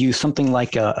would be to use something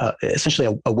like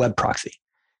essentially a web proxy.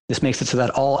 This makes it so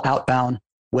that all outbound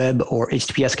web or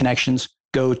HTTPS connections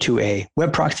go to a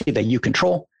web proxy that you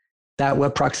control. That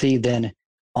web proxy then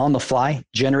on the fly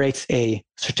generates a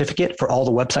certificate for all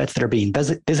the websites that are being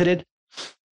visited,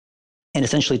 and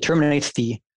essentially terminates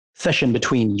the session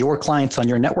between your clients on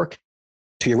your network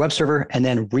to your web server, and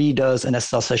then redoes an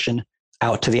SSL session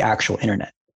out to the actual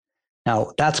internet.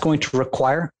 Now, that's going to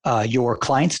require your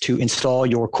clients to install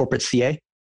your corporate CA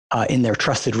in their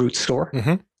trusted root store.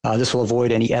 Mm-hmm. This will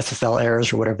avoid any SSL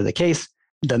errors or whatever the case.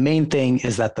 The main thing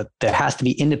is that there has to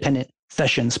be independent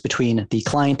sessions between the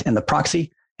client and the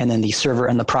proxy, and then the server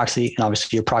and the proxy. And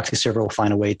obviously your proxy server will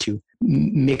find a way to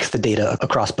mix the data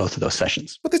across both of those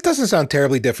sessions. Well, this doesn't sound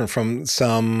terribly different from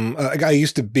some, I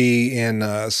used to be in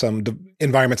some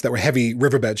environments that were heavy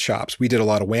riverbed shops. We did a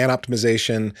lot of WAN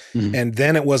optimization, and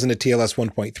then it wasn't a TLS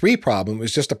 1.3 problem. It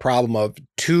was just a problem of,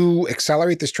 to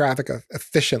accelerate this traffic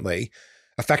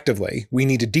effectively, we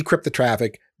need to decrypt the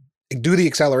traffic, do the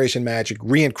acceleration magic,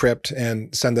 re-encrypt,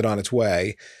 and send it on its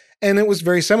way. And it was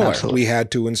very similar. Absolutely. We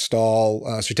had to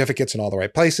install certificates in all the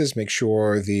right places, make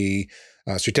sure the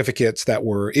certificates that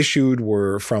were issued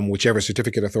were from whichever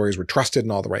certificate authorities were trusted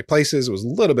in all the right places. It was a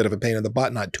little bit of a pain in the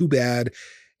butt, not too bad.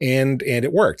 And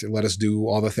it worked. It let us do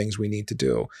all the things we need to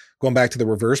do. Going back to the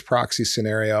reverse proxy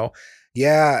scenario,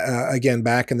 again,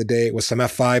 back in the day, it was some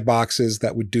F5 boxes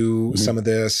that would do some of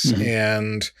this,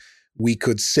 and we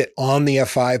could sit on the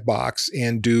F5 box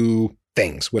and do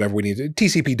things, whatever we needed.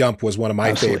 TCP dump was one of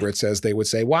my favorites, as they would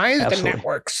say, why is the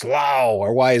network slow?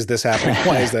 Or why is this happening?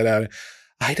 Why is that happening?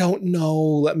 I don't know.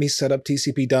 Let me set up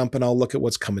TCP dump and I'll look at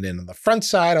what's coming in on the front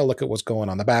side. I'll look at what's going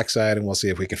on the back side, and we'll see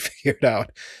if we can figure it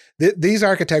out. These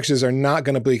architectures are not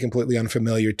going to be completely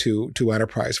unfamiliar to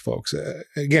enterprise folks.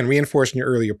 Again, reinforcing your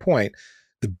earlier point,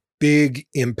 the big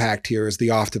impact here is the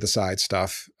off to the side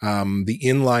stuff. The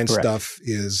inline stuff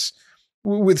is,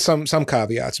 with some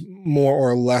caveats, more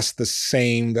or less the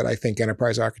same that I think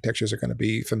enterprise architectures are going to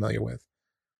be familiar with.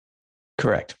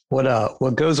 Correct.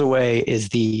 What goes away is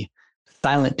the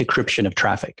silent decryption of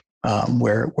traffic,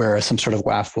 where some sort of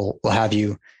WAF will have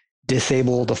you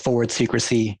disable the forward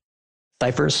secrecy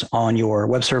ciphers on your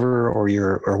web server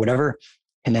or whatever,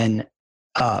 and then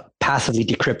passively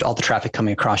decrypt all the traffic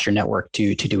coming across your network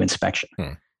to do inspection.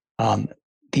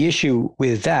 The issue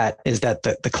with that is that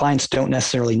the clients don't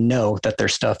necessarily know that their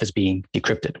stuff is being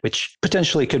decrypted, which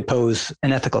potentially could pose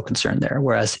an ethical concern there.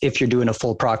 Whereas if you're doing a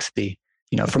full proxy,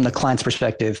 from the client's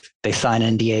perspective, they sign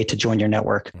an NDA to join your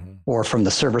network, or from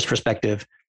the server's perspective,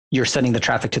 you're sending the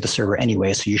traffic to the server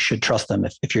anyway, so you should trust them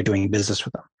if you're doing business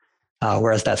with them.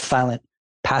 Whereas that silent,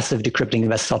 passive decrypting of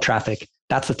SSL traffic,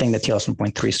 that's the thing that TLS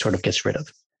 1.3 sort of gets rid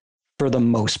of, for the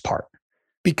most part.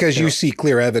 Because you see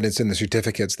clear evidence in the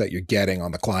certificates that you're getting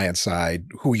on the client side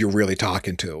who you're really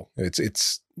talking to.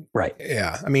 It's right.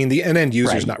 Yeah. I mean, the end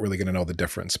user is not really going to know the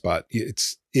difference, but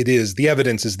the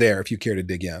evidence is there if you care to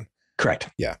dig in. Correct.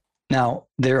 Yeah. Now,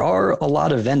 there are a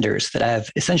lot of vendors that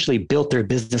have essentially built their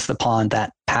business upon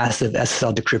that passive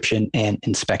SSL decryption and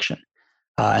inspection.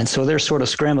 And so they're sort of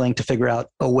scrambling to figure out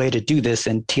a way to do this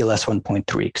in TLS 1.3,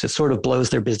 because it sort of blows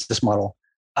their business model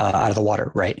out of the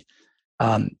water, right?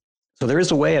 So there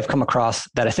is a way I've come across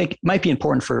that I think might be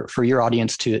important for your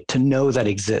audience to know that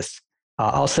exists.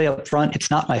 I'll say up front, it's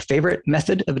not my favorite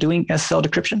method of doing SSL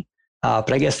decryption,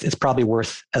 but I guess it's probably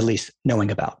worth at least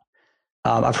knowing about.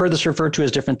 I've heard this referred to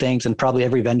as different things, and probably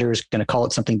every vendor is going to call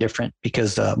it something different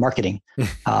because marketing,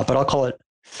 but I'll call it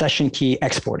session key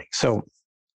exporting. So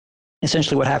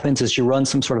essentially what happens is you run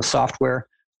some sort of software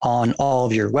on all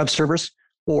of your web servers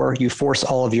or you force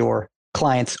all of your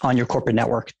clients on your corporate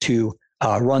network to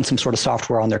run some sort of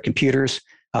software on their computers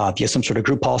via some sort of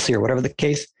group policy or whatever the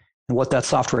case. And what that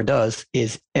software does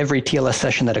is every TLS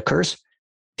session that occurs,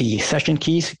 the session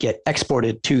keys get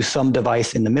exported to some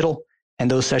device in the middle, and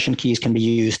those session keys can be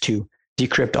used to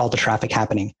decrypt all the traffic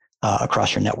happening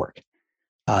across your network.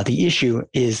 The issue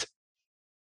is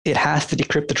it has to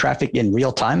decrypt the traffic in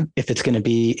real time if it's going to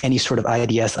be any sort of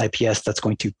IDS, IPS that's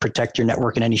going to protect your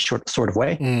network in any sort of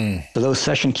way. So those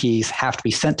session keys have to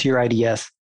be sent to your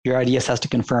IDS. Your IDS has to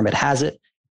confirm it has it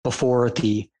before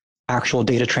the actual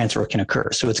data transfer can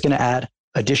occur. So it's going to add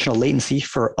additional latency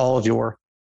for all of your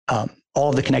all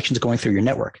of the connections going through your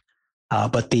network.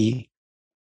 But the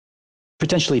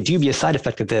potentially dubious side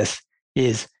effect of this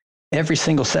is every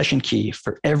single session key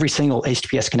for every single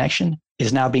HTTPS connection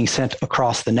is now being sent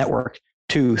across the network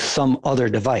to some other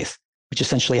device, which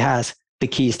essentially has the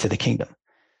keys to the kingdom.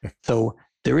 So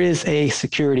there is a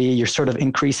security, you're sort of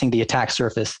increasing the attack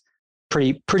surface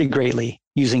pretty greatly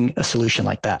using a solution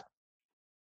like that.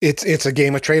 It's a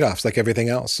game of trade-offs like everything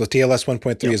else. So TLS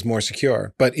 1.3 is more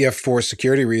secure. But if for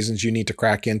security reasons you need to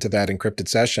crack into that encrypted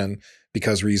session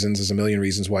because there's a million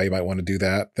reasons why you might want to do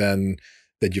that, then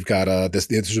you've got this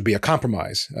would be a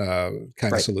compromise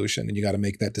kind of solution. And you got to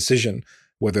make that decision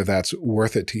whether that's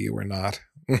worth it to you or not.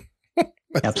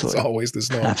 Absolutely. It's always, there's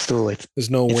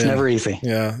no win. It's never easy.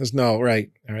 Yeah,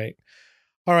 right.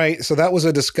 All right. So that was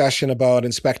a discussion about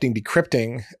inspecting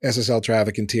decrypting SSL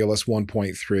traffic in TLS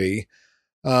 1.3.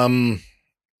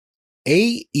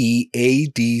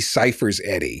 AEAD ciphers,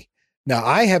 Eddie. Now,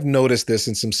 I have noticed this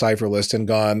in some cipher lists and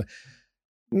gone,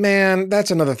 man, that's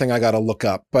another thing I got to look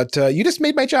up. But you just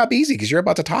made my job easy because you're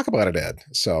about to talk about it, Ed.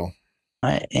 So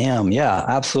I am. Yeah,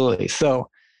 absolutely. So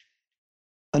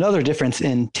another difference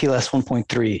in TLS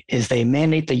 1.3 is they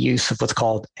mandate the use of what's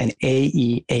called an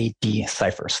AEAD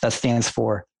cipher. So that stands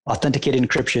for Authenticated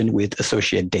Encryption with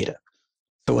Associated Data.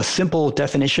 So a simple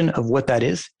definition of what that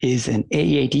is an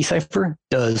AEAD cipher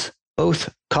does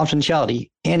both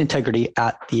confidentiality and integrity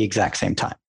at the exact same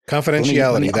time.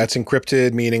 Confidentiality, that's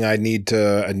encrypted, meaning I need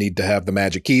to have the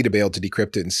magic key to be able to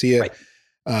decrypt it and see it.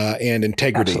 Right. And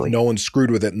integrity, absolutely. No one's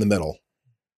screwed with it in the middle.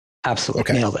 Absolutely,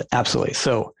 okay. Nailed it. Absolutely.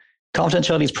 So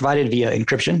confidentiality is provided via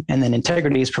encryption, and then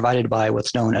integrity is provided by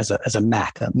what's known as a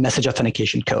MAC, a message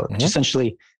authentication code, which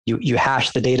essentially you hash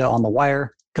the data on the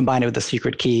wire, combine it with the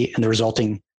secret key, and the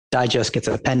resulting digest gets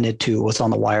appended to what's on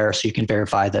the wire so you can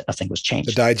verify that nothing was changed.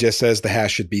 The digest says the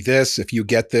hash should be this. If you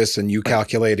get this and you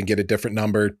calculate and get a different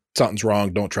number, something's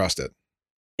wrong. Don't trust it.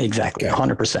 Exactly,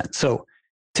 100%. So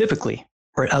typically,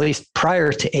 or at least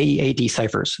prior to AEAD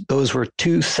ciphers, those were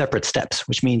two separate steps,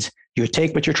 which means you would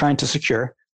take what you're trying to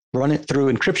secure, run it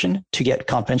through encryption to get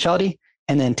confidentiality,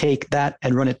 and then take that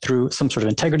and run it through some sort of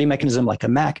integrity mechanism like a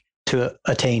MAC to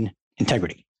attain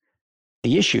integrity.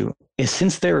 The issue is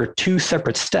since there are two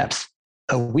separate steps,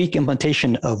 a weak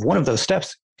implementation of one of those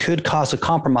steps could cause a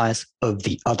compromise of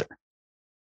the other.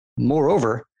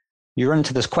 Moreover, you run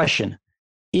into this question,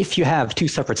 if you have two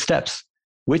separate steps,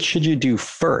 which should you do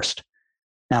first?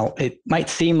 Now, it might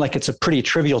seem like it's a pretty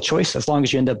trivial choice as long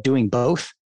as you end up doing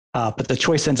both, but the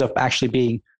choice ends up actually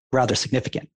being rather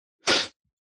significant.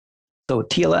 So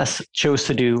TLS chose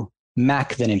to do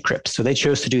MAC then encrypt. So they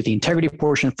chose to do the integrity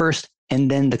portion first and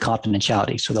then the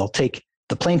confidentiality. So they'll take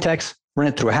the plain text, run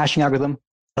it through a hashing algorithm,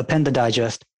 append the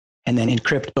digest, and then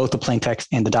encrypt both the plain text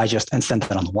and the digest and send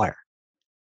that on the wire.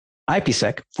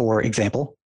 IPsec, for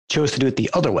example, chose to do it the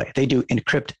other way. They do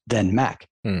encrypt then MAC.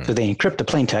 So they encrypt the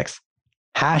plain text,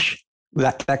 hash,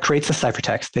 that creates the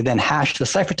ciphertext. They then hash the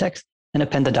ciphertext and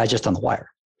append the digest on the wire.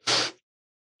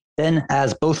 Then,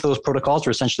 as both of those protocols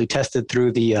were essentially tested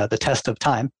through the test of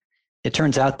time, it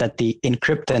turns out that the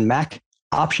encrypt then MAC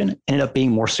option ended up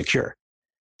being more secure.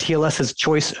 TLS's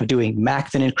choice of doing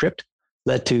MAC then encrypt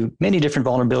led to many different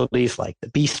vulnerabilities like the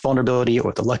Beast vulnerability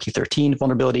or the Lucky 13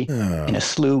 vulnerability and a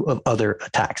slew of other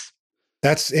attacks.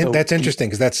 That's interesting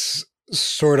because that's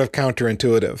sort of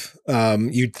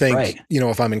counterintuitive. You'd think, right.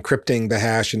 If I'm encrypting the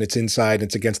hash and it's inside,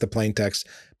 it's against the plain text,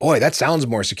 boy, that sounds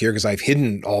more secure because I've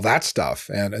hidden all that stuff.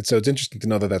 And so it's interesting to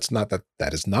know that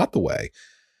that is not the way.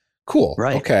 Cool.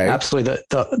 Right. Okay. Absolutely.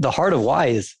 The heart of why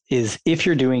is if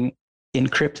you're doing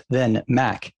encrypt then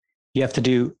MAC, you have to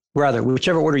do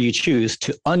whichever order you choose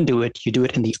to undo it, you do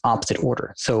it in the opposite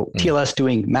order. So TLS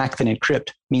doing MAC then encrypt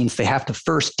means they have to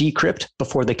first decrypt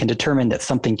before they can determine that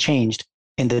something changed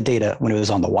in the data when it was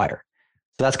on the wire.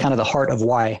 So that's kind of the heart of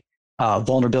why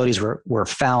vulnerabilities were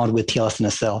found with TLS and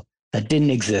SSL that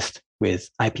didn't exist with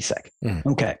IPsec.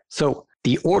 Okay. So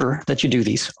the order that you do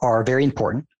these are very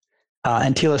important.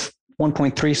 And TLS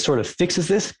 1.3 sort of fixes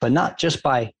this, but not just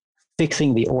by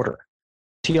fixing the order.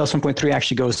 TLS 1.3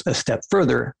 actually goes a step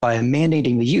further by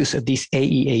mandating the use of these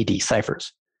AEAD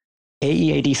ciphers.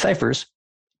 AEAD ciphers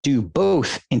do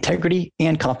both integrity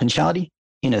and confidentiality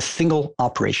in a single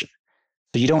operation.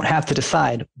 So you don't have to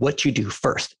decide what you do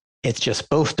first. It's just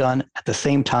both done at the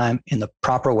same time in the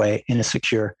proper way in a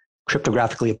secure,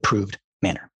 cryptographically approved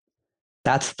manner.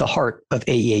 That's the heart of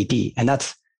AEAD. And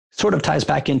that's sort of ties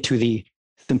back into the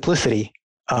simplicity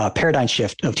paradigm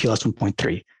shift of TLS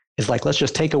 1.3. Is like, let's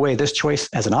just take away this choice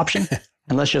as an option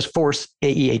and let's just force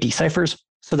AEAD ciphers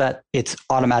so that it's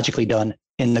automatically done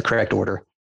in the correct order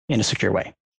in a secure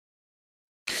way.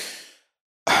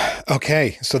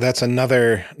 Okay, so that's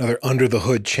another under the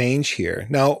hood change here.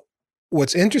 Now,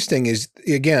 what's interesting is,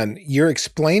 again, you're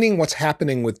explaining what's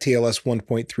happening with TLS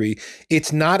 1.3.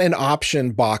 It's not an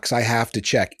option box I have to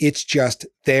check. It's just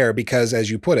there because, as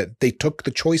you put it, they took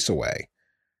the choice away.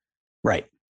 Right.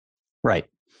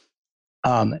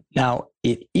 Now,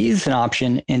 it is an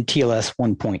option in TLS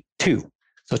 1.2.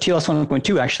 So TLS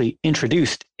 1.2 actually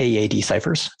introduced AEAD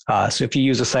ciphers. So if you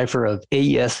use a cipher of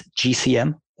AES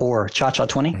GCM or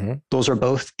CHA-CHA20, those are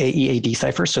both AEAD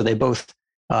ciphers. So they both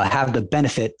have the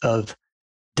benefit of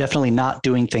definitely not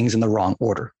doing things in the wrong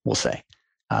order, we'll say.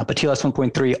 But TLS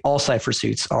 1.3, all cipher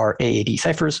suites are AEAD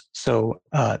ciphers. So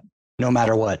no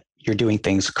matter what, you're doing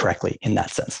things correctly in that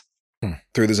sense.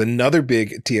 There's another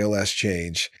big TLS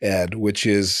change, Ed, which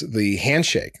is the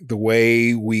handshake. The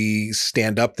way we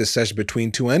stand up this session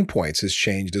between two endpoints has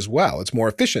changed as well. It's more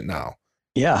efficient now.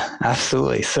 Yeah,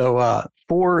 absolutely. So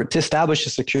to establish a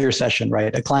secure session,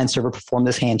 right, a client server perform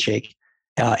this handshake.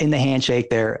 In the handshake,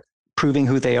 they're proving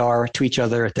who they are to each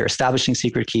other. They're establishing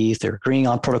secret keys. They're agreeing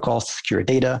on protocols to secure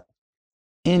data.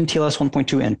 In TLS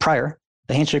 1.2 and prior,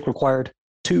 the handshake required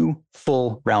 2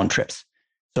 full round trips.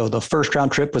 So the first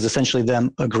round trip was essentially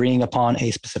them agreeing upon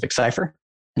a specific cipher.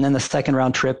 And then the second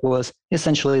round trip was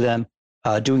essentially them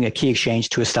doing a key exchange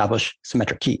to establish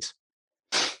symmetric keys.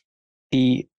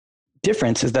 The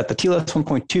difference is that the TLS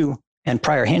 1.2 and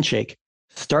prior handshake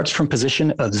starts from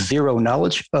position of zero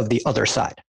knowledge of the other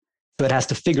side. So it has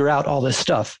to figure out all this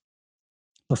stuff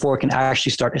before it can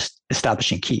actually start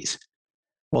establishing keys.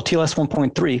 Well, TLS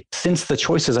 1.3, since the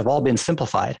choices have all been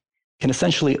simplified, can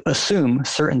essentially assume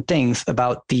certain things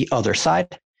about the other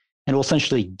side and will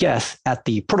essentially guess at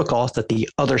the protocols that the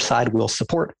other side will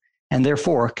support, and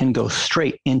therefore can go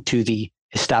straight into the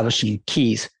establishing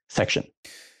keys section.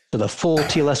 So the full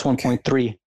TLS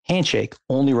 1.3 handshake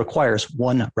only requires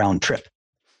 1 round trip.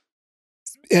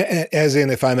 As in,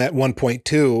 if I'm at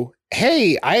 1.2,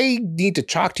 hey, I need to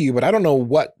talk to you, but I don't know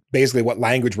what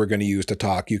language we're going to use to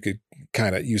talk. You could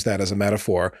kind of use that as a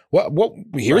metaphor.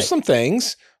 Here's some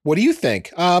things. What do you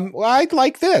think? Well, I'd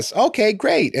like this. Okay,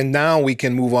 great. And now we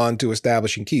can move on to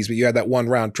establishing keys. But you had that 1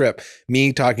 round trip,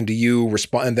 me talking to you,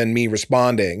 and then me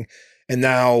responding. And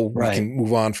now we can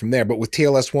move on from there. But with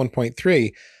TLS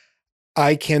 1.3,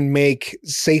 I can make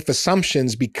safe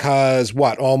assumptions because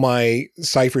all my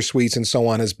cipher suites and so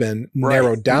on has been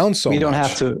narrowed down so much. We don't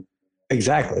have to.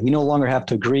 Exactly. We no longer have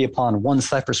to agree upon 1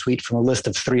 cipher suite from a list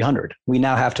of 300. We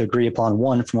now have to agree upon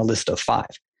 1 from a list of 5.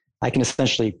 I can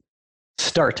essentially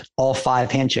start all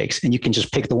 5 handshakes and you can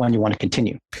just pick the one you want to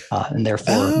continue. And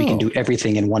therefore we can do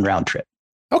everything in 1 round trip.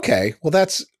 Okay.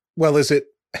 Well, is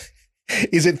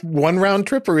it 1 round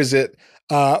trip or is it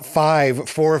 5,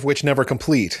 4 of which never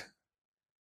complete?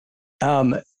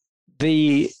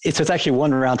 It's actually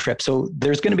 1 round trip. So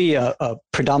there's going to be a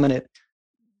predominant,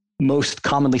 most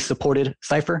commonly supported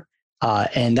cipher.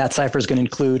 And that cipher is going to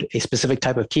include a specific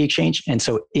type of key exchange. And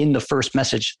so in the first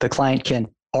message, the client can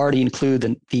already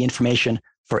include the information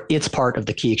for its part of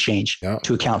the key exchange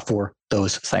to account for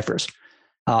those ciphers.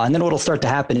 And then what will start to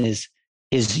happen is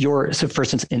so for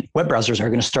instance, in web browsers are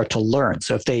going to start to learn.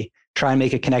 So if they try and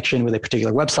make a connection with a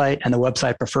particular website and the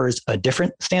website prefers a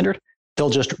different standard, they'll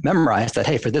just memorize that,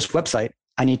 hey, for this website,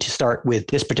 I need to start with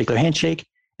this particular handshake.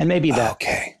 And maybe that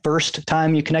first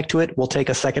time you connect to it, we'll take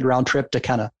a second round trip to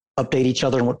kind of update each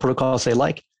other on what protocols they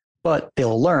like, but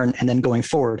they'll learn. And then going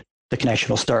forward, the connection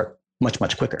will start much,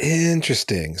 much quicker.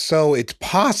 Interesting. So it's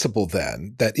possible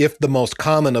then that if the most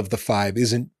common of the 5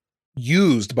 isn't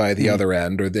used by the other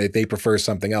end, or they prefer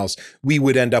something else, we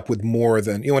would end up with more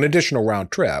than an additional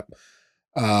round trip.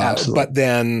 But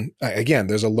then again,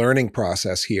 there's a learning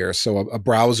process here. So a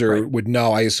browser would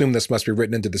know, I assume this must be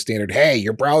written into the standard. Hey,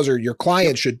 your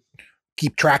client should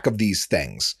keep track of these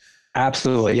things.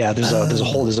 Absolutely. Yeah.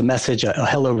 There's a message, a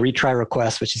hello retry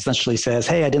request, which essentially says,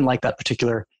 hey, I didn't like that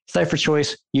particular cipher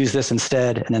choice, use this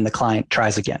instead. And then the client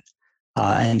tries again.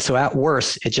 And so at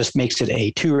worst, it just makes it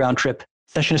a 2 round trip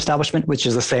session establishment, which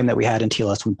is the same that we had in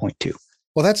TLS 1.2.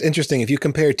 Well, that's interesting. If you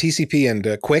compare TCP and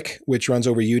QUIC, which runs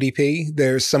over UDP,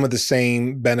 there's some of the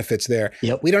same benefits there.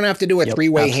 Yep. We don't have to do a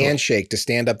three-way absolutely. handshake to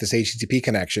stand up this HTTP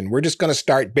connection. We're just going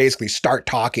to start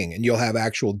talking, and you'll have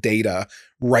actual data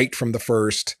right from the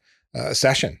first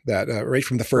session, right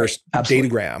from the first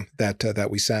datagram that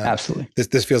we send. Absolutely.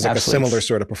 This feels like a similar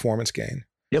sort of performance gain.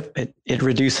 Yep. It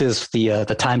reduces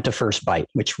the time to first byte,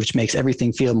 which makes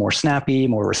everything feel more snappy,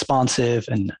 more responsive,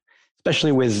 and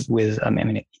especially with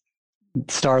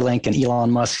Starlink and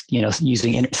Elon Musk,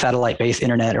 using satellite-based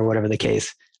internet or whatever the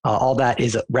case, all that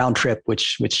is a round trip,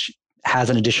 which has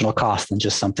an additional cost than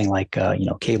just something like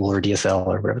cable or DSL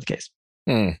or whatever the case.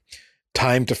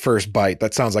 Time to first byte.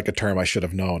 That sounds like a term I should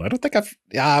have known. I don't think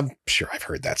I'm sure I've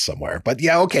heard that somewhere, but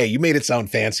yeah, okay. You made it sound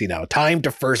fancy now. Time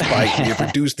to first byte. You've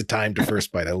reduced the time to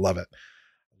first byte. I love it.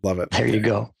 Love it. There you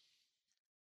go.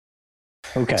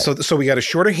 Okay. So we got a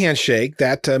shorter handshake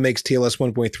that makes TLS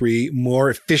 1.3 more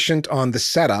efficient on the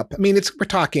setup. I mean, we're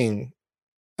talking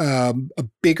a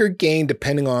bigger gain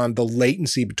depending on the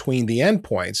latency between the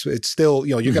endpoints. It's still,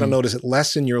 you're going to notice it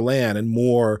less in your LAN and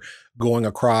more going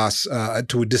across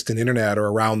to a distant internet or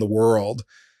around the world,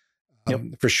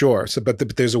 for sure. So,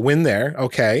 but there's a win there.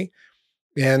 Okay.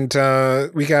 And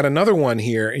we got another one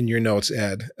here in your notes,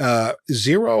 Ed.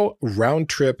 0 round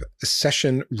trip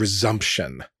session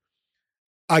resumption.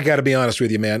 I got to be honest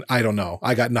with you, man. I don't know.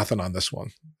 I got nothing on this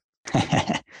one.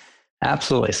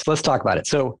 Absolutely. So let's talk about it.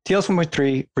 So TLS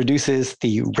 1.3 reduces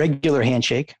the regular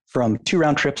handshake from 2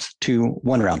 round trips to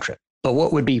 1 round trip. But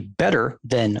what would be better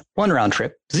than 1 round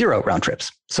trip? 0 round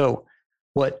trips. So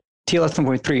what TLS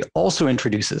 1.3 also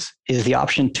introduces is the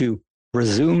option to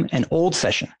resume an old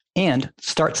session and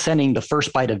start sending the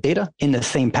first byte of data in the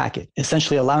same packet,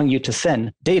 essentially allowing you to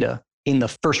send data in the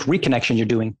first reconnection you're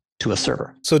doing to a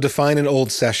server. So define an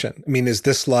old session. I mean, is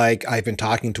this like I've been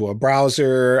talking to a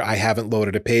browser, I haven't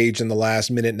loaded a page in the last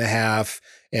minute and a half,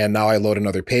 and now I load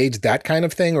another page, that kind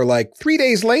of thing? Or like 3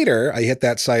 days later, I hit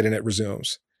that site and it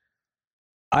resumes?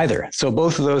 Either. So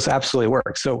both of those absolutely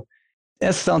work. So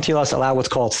SSL and TLS allow what's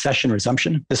called session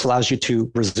resumption. This allows you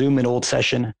to resume an old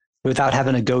session without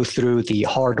having to go through the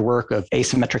hard work of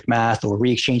asymmetric math or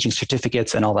re-exchanging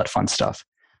certificates and all that fun stuff.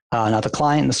 Now the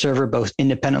client and the server both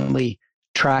independently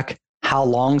track how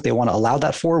long they want to allow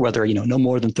that for, whether, no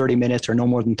more than 30 minutes or no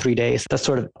more than 3 days. That's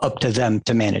sort of up to them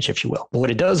to manage, if you will. But what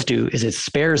it does do is it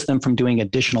spares them from doing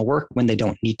additional work when they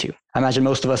don't need to. I imagine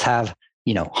most of us have,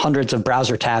 hundreds of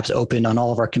browser tabs open on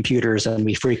all of our computers, and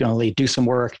we frequently do some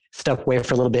work, step away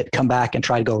for a little bit, come back and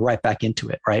try to go right back into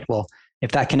it, right? Well,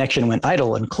 if that connection went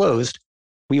idle and closed,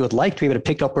 we would like to be able to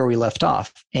pick up where we left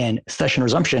off. And session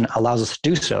resumption allows us to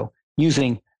do so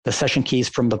using the session keys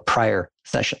from the prior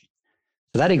session.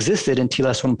 So that existed in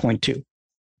TLS 1.2.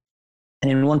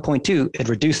 And in 1.2, it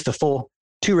reduced the full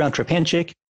 2 round trip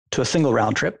handshake to a single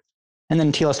round trip. And then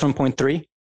in TLS 1.3,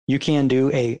 you can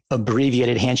do a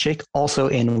abbreviated handshake also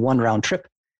in 1 round trip.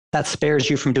 That spares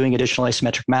you from doing additional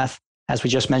asymmetric math, as we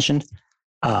just mentioned.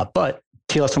 But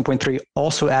TLS 1.3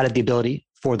 also added the ability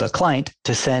for the client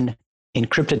to send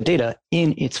encrypted data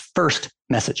in its first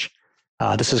message.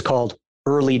 This is called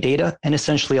early data and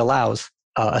essentially allows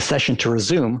a session to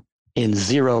resume in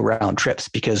 0 round trips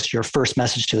because your first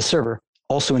message to the server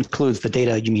also includes the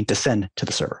data you mean to send to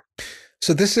the server.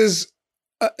 So this is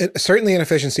certainly an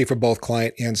efficiency for both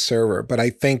client and server, but I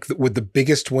think that with the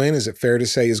biggest win, is it fair to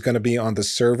say, is going to be on the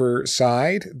server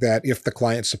side, that if the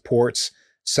client supports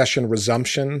session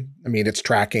resumption, I mean, it's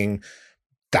tracking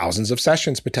thousands of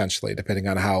sessions potentially, depending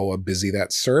on how busy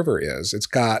that server is. It's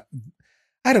got,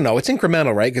 I don't know, it's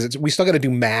incremental, right? Because we still got to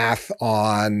do math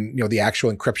on, the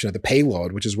actual encryption of the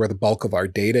payload, which is where the bulk of our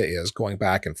data is going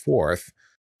back and forth.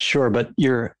 Sure, but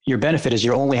your benefit is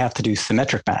you only have to do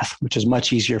symmetric math, which is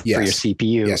much easier for your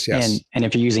CPU. Yes. And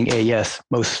if you're using AES,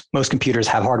 most computers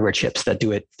have hardware chips that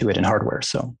do it in hardware.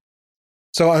 So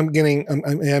I'm getting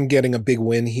a big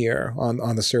win here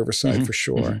on the server side for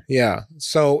sure. Mm-hmm. Yeah.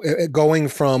 So going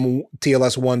from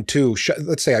TLS 1.2,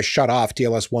 let's say I shut off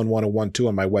TLS 1.1 and 1.2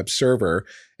 on my web server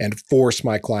and force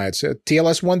my clients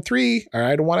TLS 1.3. All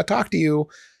right, I don't want to talk to you.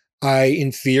 I,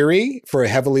 in theory, for a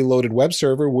heavily loaded web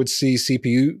server, would see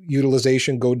CPU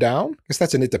utilization go down. I guess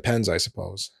that's an it depends, I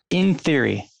suppose. In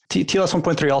theory, TLS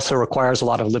 1.3 also requires a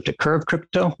lot of elliptic curve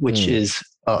crypto, which is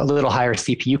a little higher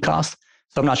CPU cost.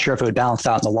 So I'm not sure if it would balance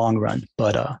out in the long run.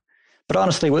 But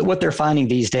honestly, what they're finding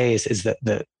these days is that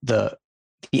the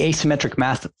asymmetric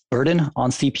math burden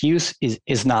on CPUs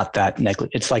is not that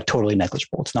negligible. It's like totally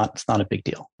negligible. It's not a big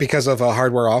deal. Because of a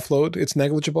hardware offload, it's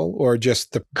negligible, or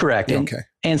just the correct. Okay.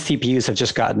 And CPUs have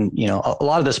just gotten, a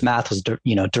lot of this math was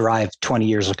derived 20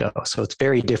 years ago. So it's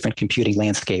very different computing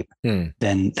landscape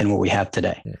than what we have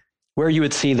today. Where you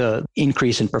would see the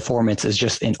increase in performance is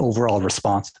just in overall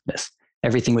responsiveness.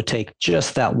 Everything would take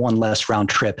just that one less round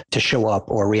trip to show up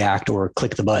or react or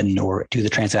click the button or do the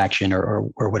transaction or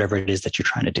whatever it is that you're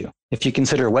trying to do. If you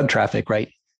consider web traffic, right,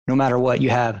 no matter what, you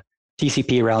have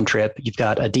TCP round trip, you've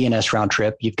got a DNS round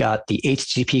trip, you've got the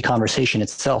HTTP conversation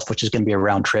itself, which is going to be a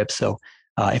round trip. So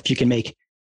if you can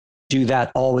do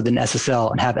that all within SSL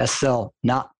and have SSL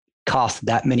not cost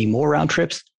that many more round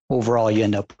trips, overall you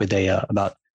end up with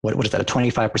about what is that, a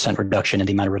 25% reduction in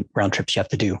the amount of round trips you have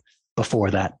to do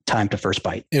before that time to first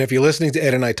byte. And if you're listening to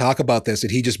Ed and I talk about this,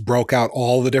 that he just broke out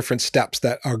all the different steps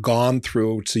that are gone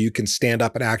through so you can stand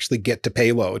up and actually get to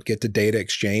payload, get to data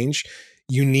exchange,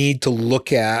 you need to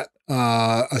look at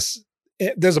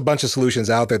there's a bunch of solutions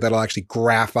out there that'll actually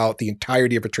graph out the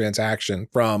entirety of a transaction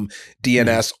from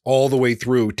DNS all the way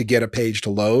through to get a page to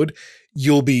load.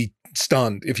 You'll be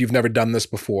stunned if you've never done this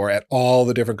before at all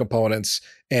the different components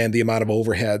and the amount of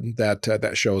overhead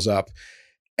that shows up.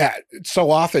 So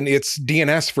often it's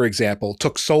DNS, for example,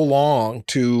 took so long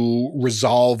to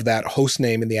resolve that host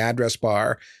name in the address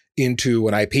bar into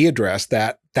an IP address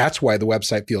that's why the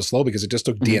website feels slow, because it just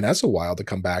took DNS a while to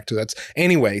come back to.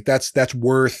 That's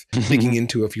worth digging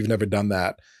into if you've never done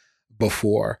that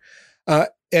before.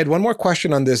 Ed, one more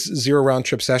question on this zero round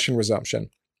trip session resumption.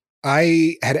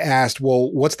 I had asked,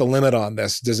 well, what's the limit on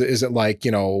this? Is it like,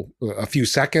 a few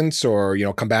seconds or,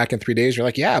 come back in 3 days? You're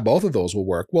like, yeah, both of those will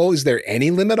work. Well, is there any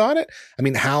limit on it? I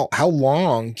mean, how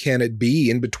long can it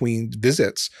be in between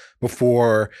visits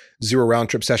before zero round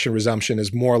trip session resumption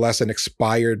is more or less an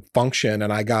expired function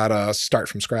and I gotta start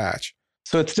from scratch?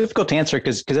 So it's difficult to answer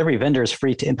because every vendor is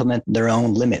free to implement their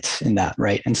own limits in that,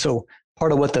 right? And so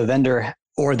part of what the vendor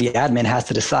or the admin has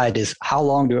to decide is how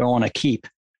long do I want to keep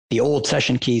the old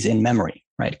session keys in memory,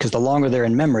 right? Because the longer they're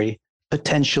in memory,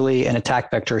 potentially an attack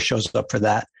vector shows up for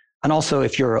that. And also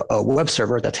if you're a web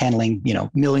server that's handling,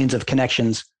 millions of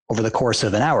connections over the course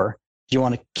of an hour, you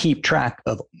want to keep track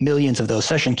of millions of those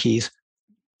session keys,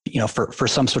 for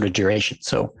some sort of duration.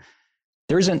 So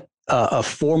there isn't a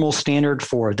formal standard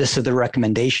for this is the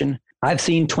recommendation. I've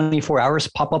seen 24 hours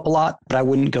pop up a lot, but I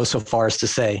wouldn't go so far as to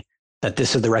say that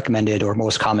this is the recommended or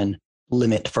most common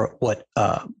limit for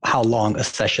how long a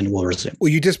session will resume.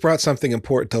 Well, you just brought something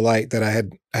important to light that I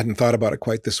hadn't thought about it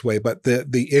quite this way, but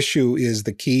the issue is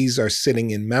the keys are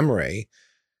sitting in memory.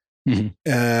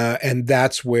 And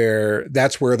that's where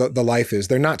the life is.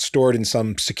 They're not stored in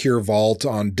some secure vault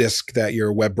on disk that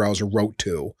your web browser wrote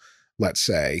to, let's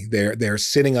say. They're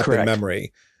sitting up in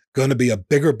memory. Going to be a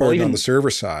bigger burden on the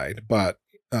server side, but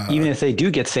even if they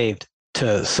do get saved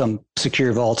to some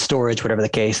secure vault storage, whatever the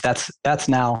case, that's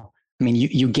now,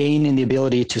 you gain in the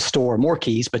ability to store more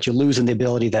keys, but you lose in the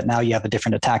ability that now you have a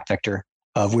different attack vector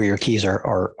of where your keys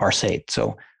are saved.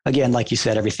 So again, like you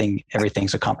said,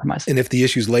 everything's a compromise. And if the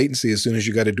issue is latency, as soon as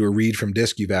you got to do a read from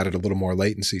disk, you've added a little more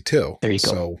latency too. There you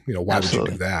go. So, why Absolutely.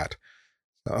 would you do that?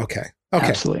 Okay.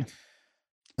 Absolutely.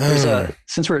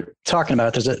 Since we're talking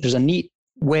about it, there's a neat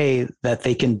way that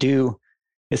they can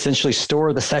essentially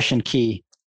store the session key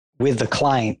with the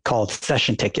client called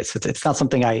session tickets. It's not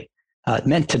something I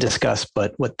meant to discuss,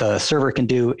 but what the server can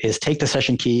do is take the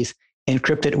session keys,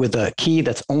 encrypt it with a key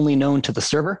that's only known to the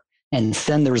server, and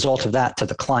send the result of that to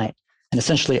the client. And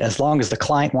essentially, as long as the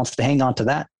client wants to hang on to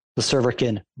that, the server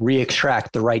can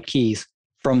re-extract the right keys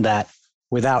from that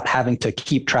without having to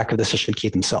keep track of the session key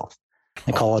themselves.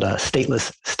 They call it a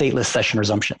stateless session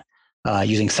resumption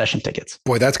using session tickets.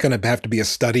 Boy, that's going to have to be a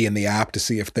study in the app to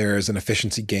see if there's an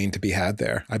efficiency gain to be had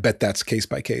there. I bet that's case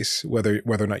by case, whether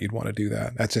or not you'd want to do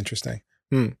that. That's interesting.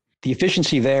 The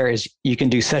efficiency there is you can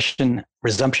do session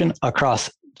resumption across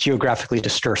geographically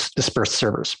dispersed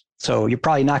servers. So you're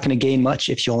probably not going to gain much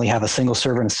if you only have a single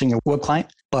server and a single web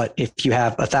client. But if you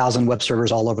have 1,000 web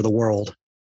servers all over the world,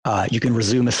 you can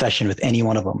resume a session with any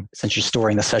one of them, since you're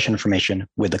storing the session information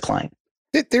with the client.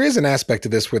 There is an aspect to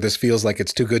this where this feels like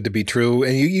it's too good to be true.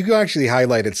 And you actually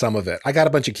highlighted some of it. I got a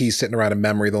bunch of keys sitting around in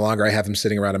memory. The longer I have them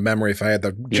sitting around in memory, if I had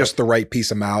just the right piece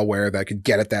of malware that could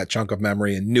get at that chunk of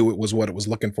memory and knew it was what it was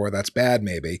looking for, that's bad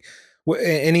maybe.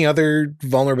 Any other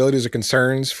vulnerabilities or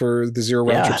concerns for the zero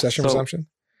round trip session resumption?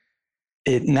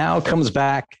 It now comes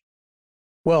back.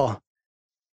 Well,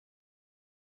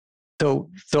 so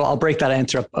I'll break that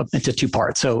answer up into two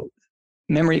parts. So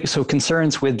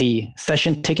concerns with the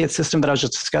session ticket system that I was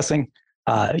just discussing,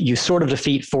 you sort of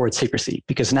defeat forward secrecy,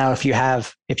 because now if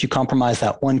you compromise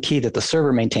that one key that the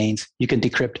server maintains, you can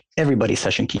decrypt everybody's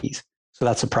session keys. So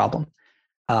that's a problem.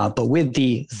 But with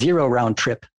the zero round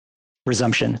trip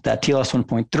resumption that TLS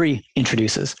 1.3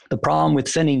 introduces, the problem with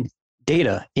sending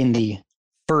data in the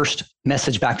first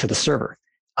message back to the server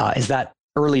is that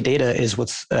early data is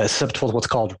what's susceptible to what's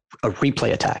called a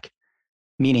replay attack,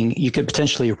 meaning you could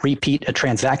potentially repeat a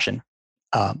transaction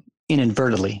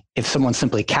inadvertently if someone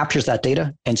simply captures that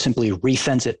data and simply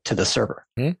resends it to the server.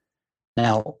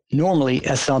 Now, normally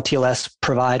SSL and TLS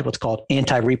provide what's called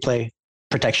anti-replay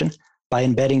protection by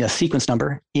embedding a sequence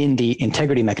number in the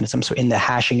integrity mechanism, so in the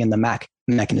hashing and the MAC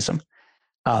mechanism.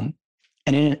 And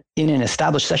in an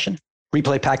established session,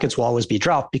 replay packets will always be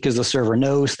dropped because the server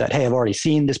knows that, hey, I've already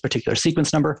seen this particular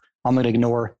sequence number. I'm going to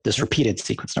ignore this repeated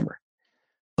sequence number.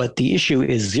 But the issue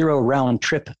is zero round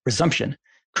trip resumption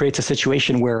creates a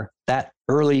situation where that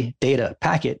early data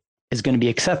packet is going to be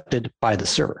accepted by the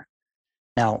server.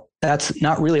 Now, that's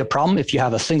not really a problem if you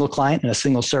have a single client and a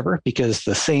single server, because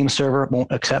the same server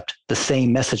won't accept the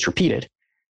same message repeated.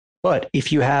 But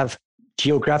if you have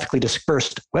geographically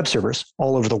dispersed web servers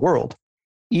all over the world,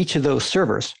 each of those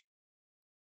servers,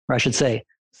 or I should say,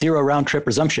 zero round trip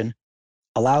resumption,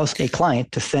 allows a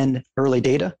client to send early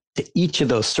data to each of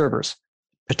those servers,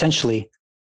 potentially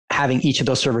having each of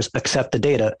those servers accept the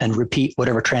data and repeat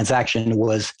whatever transaction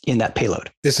was in that payload.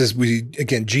 This is,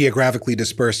 again, geographically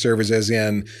dispersed servers, as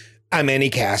in I'm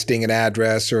anycasting an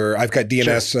address, or I've got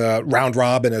DNS round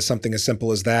robin as something as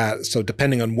simple as that. So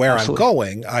depending on where I'm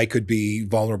going, I could be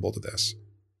vulnerable to this.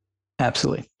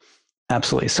 Absolutely.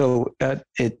 So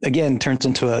it again turns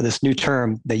into this new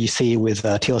term that you see with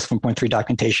TLS 1.3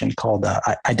 documentation called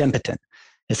idempotent.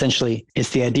 Essentially,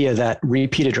 it's the idea that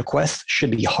repeated requests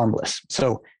should be harmless.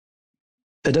 So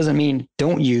that doesn't mean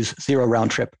don't use zero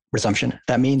round trip resumption.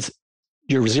 That means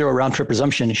your zero round trip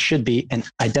resumption should be an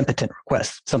idempotent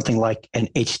request, something like an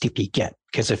HTTP GET.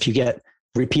 Because if you get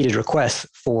repeated requests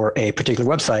for a particular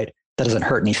website, that doesn't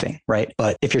hurt anything, right?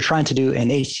 But if you're trying to do an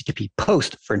HTTP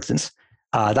post, for instance,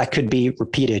 that could be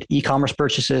repeated e-commerce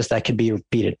purchases, that could be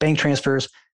repeated bank transfers,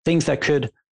 things that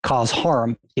could cause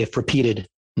harm if repeated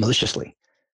maliciously.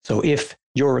 So if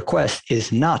your request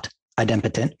is not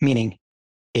idempotent, meaning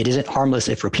it isn't harmless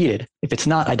if repeated, if it's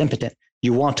not idempotent,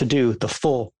 you want to do the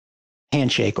full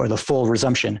handshake or the full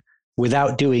resumption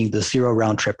without doing the zero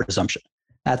round trip resumption.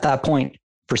 At that point,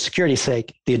 for security's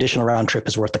sake, the additional round trip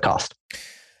is worth the cost.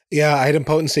 Yeah,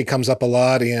 idempotency comes up a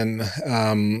lot in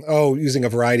using a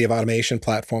variety of automation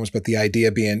platforms, but the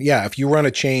idea being, if you run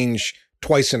a change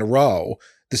twice in a row,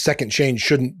 the second change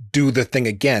shouldn't do the thing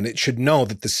again. It should know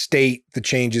that the state the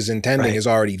change is intending is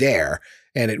already there,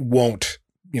 and it won't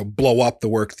blow up the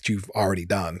work that you've already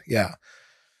done. Yeah.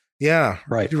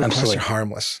 Right. Absolutely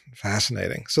harmless.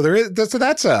 Fascinating. So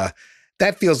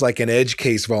that feels like an edge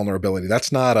case vulnerability.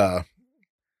 That's not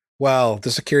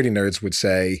the security nerds would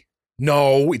say,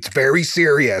 no, it's very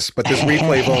serious, but this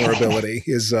replay vulnerability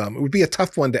is, it would be a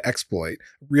tough one to exploit,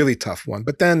 really tough one.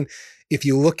 But then if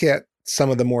you look at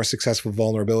some of the more successful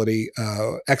vulnerability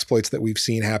exploits that we've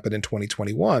seen happen in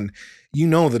 2021,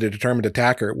 that a determined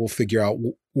attacker will figure out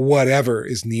whatever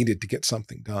is needed to get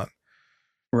something done.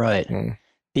 Right.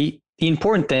 The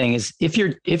important thing is if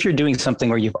you're doing something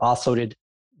where you've offloaded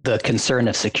the concern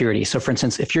of security. So for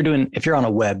instance, if you're on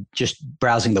a web, just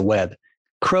browsing the web,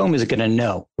 Chrome is going to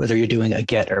know whether you're doing a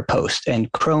GET or post,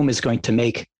 and Chrome is going to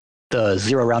make the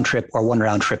zero round trip or one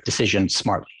round trip decision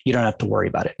smartly. You don't have to worry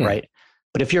about it, right?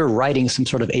 But if you're writing some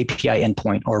sort of API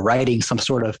endpoint or writing some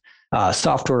sort of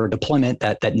software deployment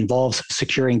that involves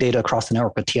securing data across the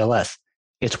network with TLS,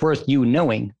 it's worth you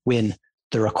knowing when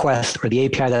the request or the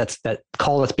API that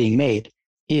call that's being made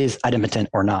is idempotent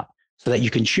or not, so that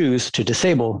you can choose to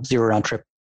disable zero round trip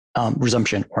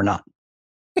resumption or not.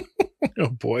 Oh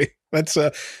boy, that's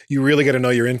you really got to know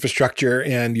your infrastructure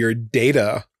and your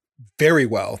data very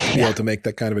well to be able to make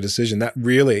that kind of a decision. That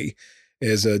really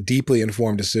is a deeply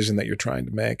informed decision that you're trying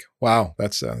to make. Wow,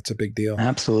 that's a big deal.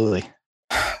 Absolutely.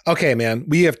 Okay, man,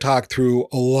 we have talked through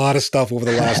a lot of stuff over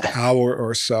the last hour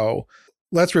or so.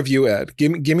 Let's review, Ed.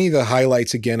 Give me the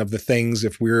highlights again of the things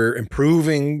if we're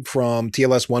improving from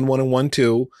TLS 1.1 and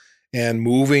 1.2 and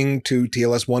moving to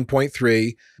TLS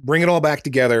 1.3. Bring it all back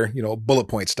together, bullet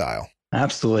point style.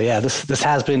 Absolutely. Yeah, this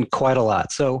has been quite a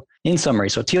lot. So in summary,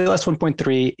 TLS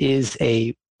 1.3 is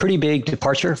a pretty big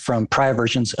departure from prior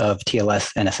versions of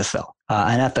TLS and SSL.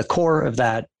 And at the core of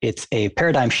that, it's a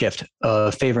paradigm shift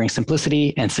of favoring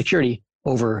simplicity and security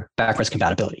over backwards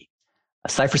compatibility.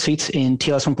 Cipher seats in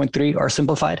TLS 1.3 are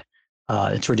simplified.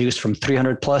 It's reduced from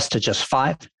 300 plus to just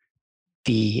 5.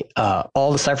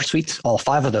 All the cipher suites, all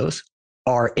 5 of those,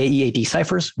 are AEAD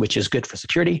ciphers, which is good for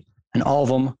security, and all of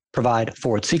them provide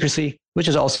forward secrecy, which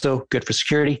is also good for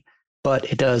security, but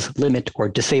it does limit or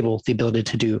disable the ability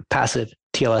to do passive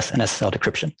TLS and SSL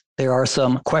decryption. There are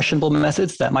some questionable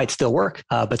methods that might still work,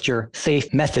 but your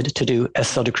safe method to do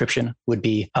SSL decryption would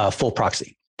be full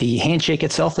proxy. The handshake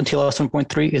itself in TLS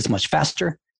 1.3 is much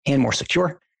faster and more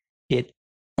secure. It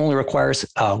only requires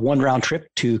one round trip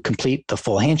to complete the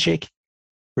full handshake.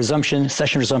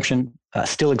 Session resumption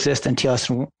still exists in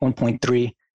TLS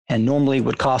 1.3 and normally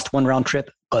would cost one round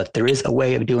trip, but there is a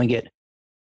way of doing it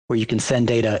where you can send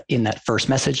data in that first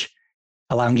message,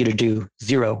 allowing you to do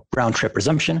 0 round trip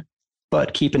resumption.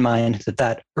 But keep in mind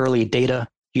that early data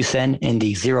you send in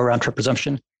the 0 round trip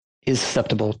resumption is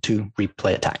susceptible to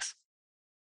replay attacks.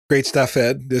 Great stuff,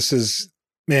 Ed. This is,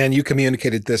 man, you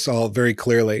communicated this all very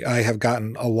clearly. I have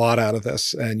gotten a lot out of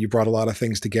this, and you brought a lot of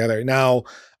things together. Now,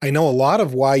 I know a lot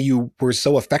of why you were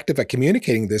so effective at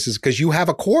communicating this is because you have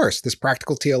a course, this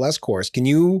Practical TLS course. Can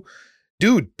you,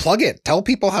 dude, plug it? Tell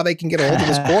people how they can get a hold of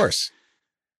this course.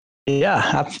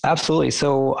 Yeah, absolutely.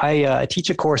 So I teach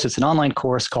a course. It's an online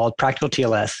course called Practical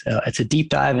TLS. It's a deep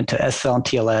dive into SSL and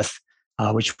TLS,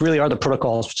 which really are the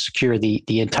protocols to secure the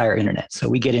entire internet. So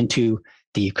we get into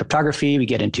the cryptography, we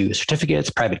get into certificates,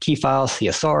 private key files,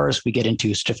 CSRs, we get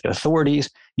into certificate authorities.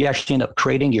 You actually end up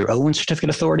creating your own certificate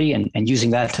authority and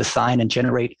using that to sign and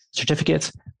generate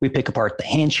certificates. We pick apart the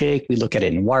handshake, we look at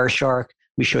it in Wireshark,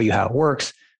 we show you how it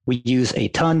works. We use a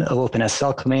ton of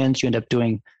OpenSSL commands. You end up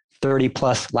doing 30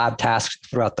 plus lab tasks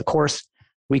throughout the course.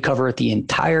 We cover the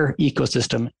entire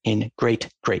ecosystem in great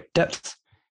depth.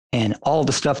 And all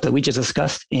the stuff that we just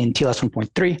discussed in TLS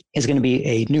 1.3 is going to be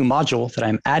a new module that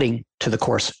I'm adding to the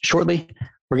course shortly.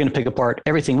 We're going to pick apart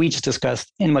everything we just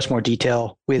discussed in much more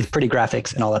detail with pretty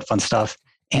graphics and all that fun stuff,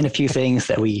 and a few things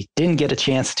that we didn't get a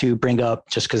chance to bring up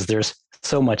just because there's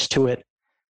so much to it.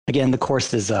 Again, the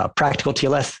course is Practical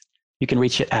TLS. You can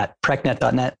reach it at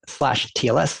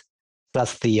pracnet.net/TLS.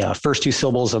 That's the first 2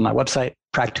 syllables of my website,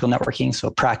 Practical Networking. So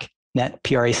pracnet,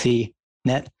 P-R-A-C,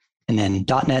 net, and then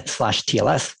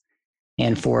 .net/TLS.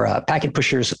 And for Packet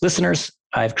Pushers listeners,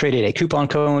 I've created a coupon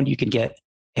code. You can get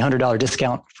a $100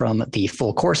 discount from the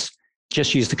full course.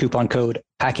 Just use the coupon code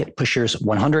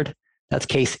PacketPushers100. That's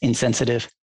case insensitive.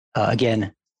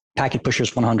 Again,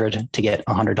 PacketPushers100 to get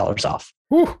 $100 off.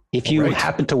 Whew, if you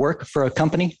happen to work for a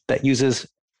company that uses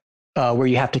where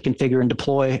you have to configure and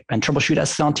deploy and troubleshoot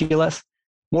SSL and TLS,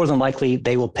 more than likely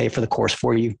they will pay for the course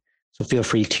for you. So feel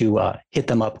free to hit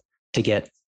them up to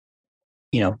get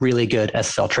really good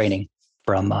SSL training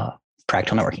from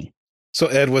Practical Networking. So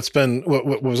Ed,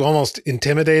 what was almost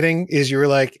intimidating is you were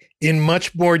like, in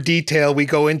much more detail, we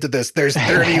go into this. There's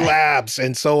 30 labs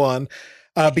and so on,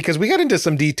 because we got into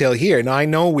some detail here. Now I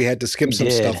know we had to skip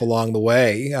some stuff along the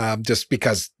way, just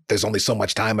because there's only so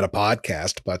much time in a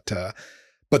podcast. But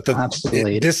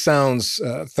this sounds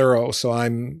thorough. So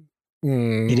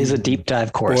it is a deep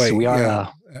dive course. Boy, we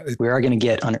are going to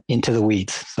get into the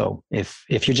weeds. So if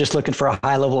you're just looking for a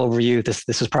high level overview,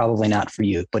 this is probably not for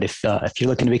you. But if you're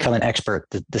looking to become an expert,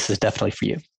 this is definitely for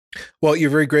you. Well, you're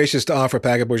very gracious to offer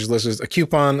Packet Pushers listeners a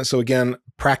coupon. So again,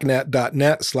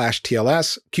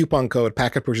 pracnet.net/TLS, coupon code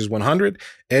PacketPushers100.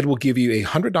 Ed will give you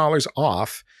 $100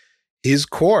 off his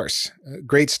course.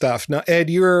 Great stuff. Now, Ed,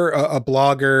 you're a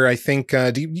blogger. I think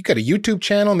you got a YouTube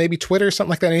channel, maybe Twitter,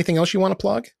 something like that. Anything else you want to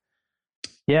plug?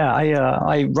 Yeah,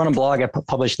 I run a blog. I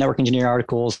publish network engineering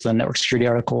articles and network security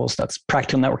articles. That's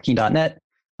practicalnetworking.net.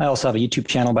 I also have a YouTube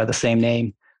channel by the same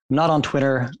name. I'm not on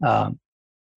Twitter.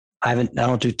 I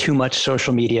don't do too much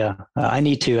social media. I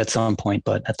need to at some point,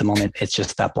 but at the moment, it's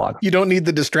just that blog. You don't need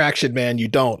the distraction, man. You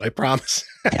don't. I promise.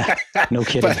 Yeah, no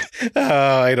kidding. But,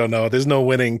 I don't know. There's no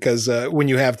winning because when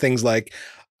you have things like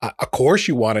a course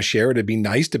you want to share, it'd be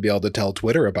nice to be able to tell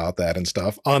Twitter about that and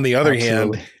stuff. On the other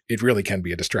hand, it really can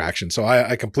be a distraction. So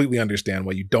I completely understand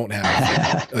why you don't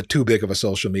have too big of a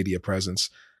social media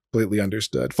presence. Completely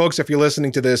understood. Folks, if you're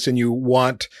listening to this and you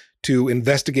want to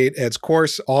investigate Ed's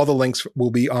course, all the links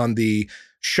will be on the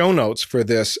show notes for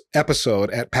this episode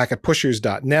at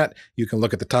packetpushers.net. You can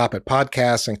look at the top at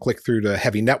podcasts and click through to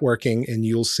heavy networking, and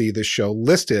you'll see this show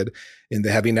listed in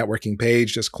the heavy networking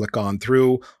page. Just click on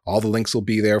through. All the links will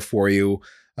be there for you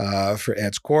for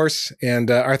Ed's course.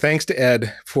 And our thanks to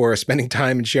Ed for spending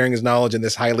time and sharing his knowledge in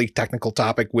this highly technical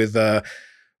topic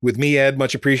with me, Ed,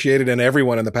 much appreciated, and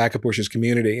everyone in the Packet Pushers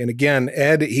community. And again,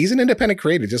 Ed, he's an independent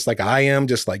creator, just like I am,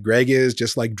 just like Greg is,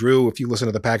 just like Drew. If you listen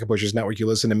to the Packet Pushers Network, you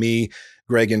listen to me,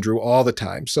 Greg, and Drew all the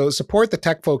time. So support the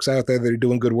tech folks out there that are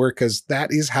doing good work, because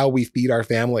that is how we feed our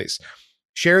families.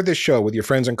 Share this show with your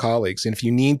friends and colleagues. And if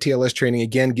you need TLS training,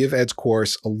 again, give Ed's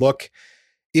course a look.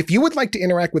 If you would like to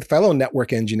interact with fellow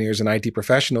network engineers and IT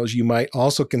professionals, you might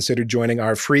also consider joining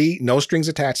our free,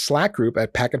 no-strings-attached Slack group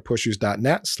at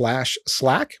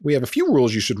packetpushers.net/Slack. We have a few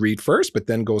rules you should read first, but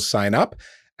then go sign up.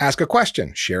 Ask a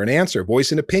question, share an answer,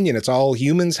 voice an opinion. It's all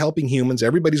humans helping humans.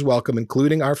 Everybody's welcome,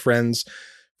 including our friends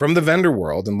from the vendor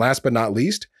world. And last but not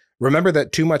least, Remember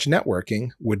that too much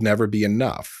networking would never be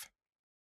enough.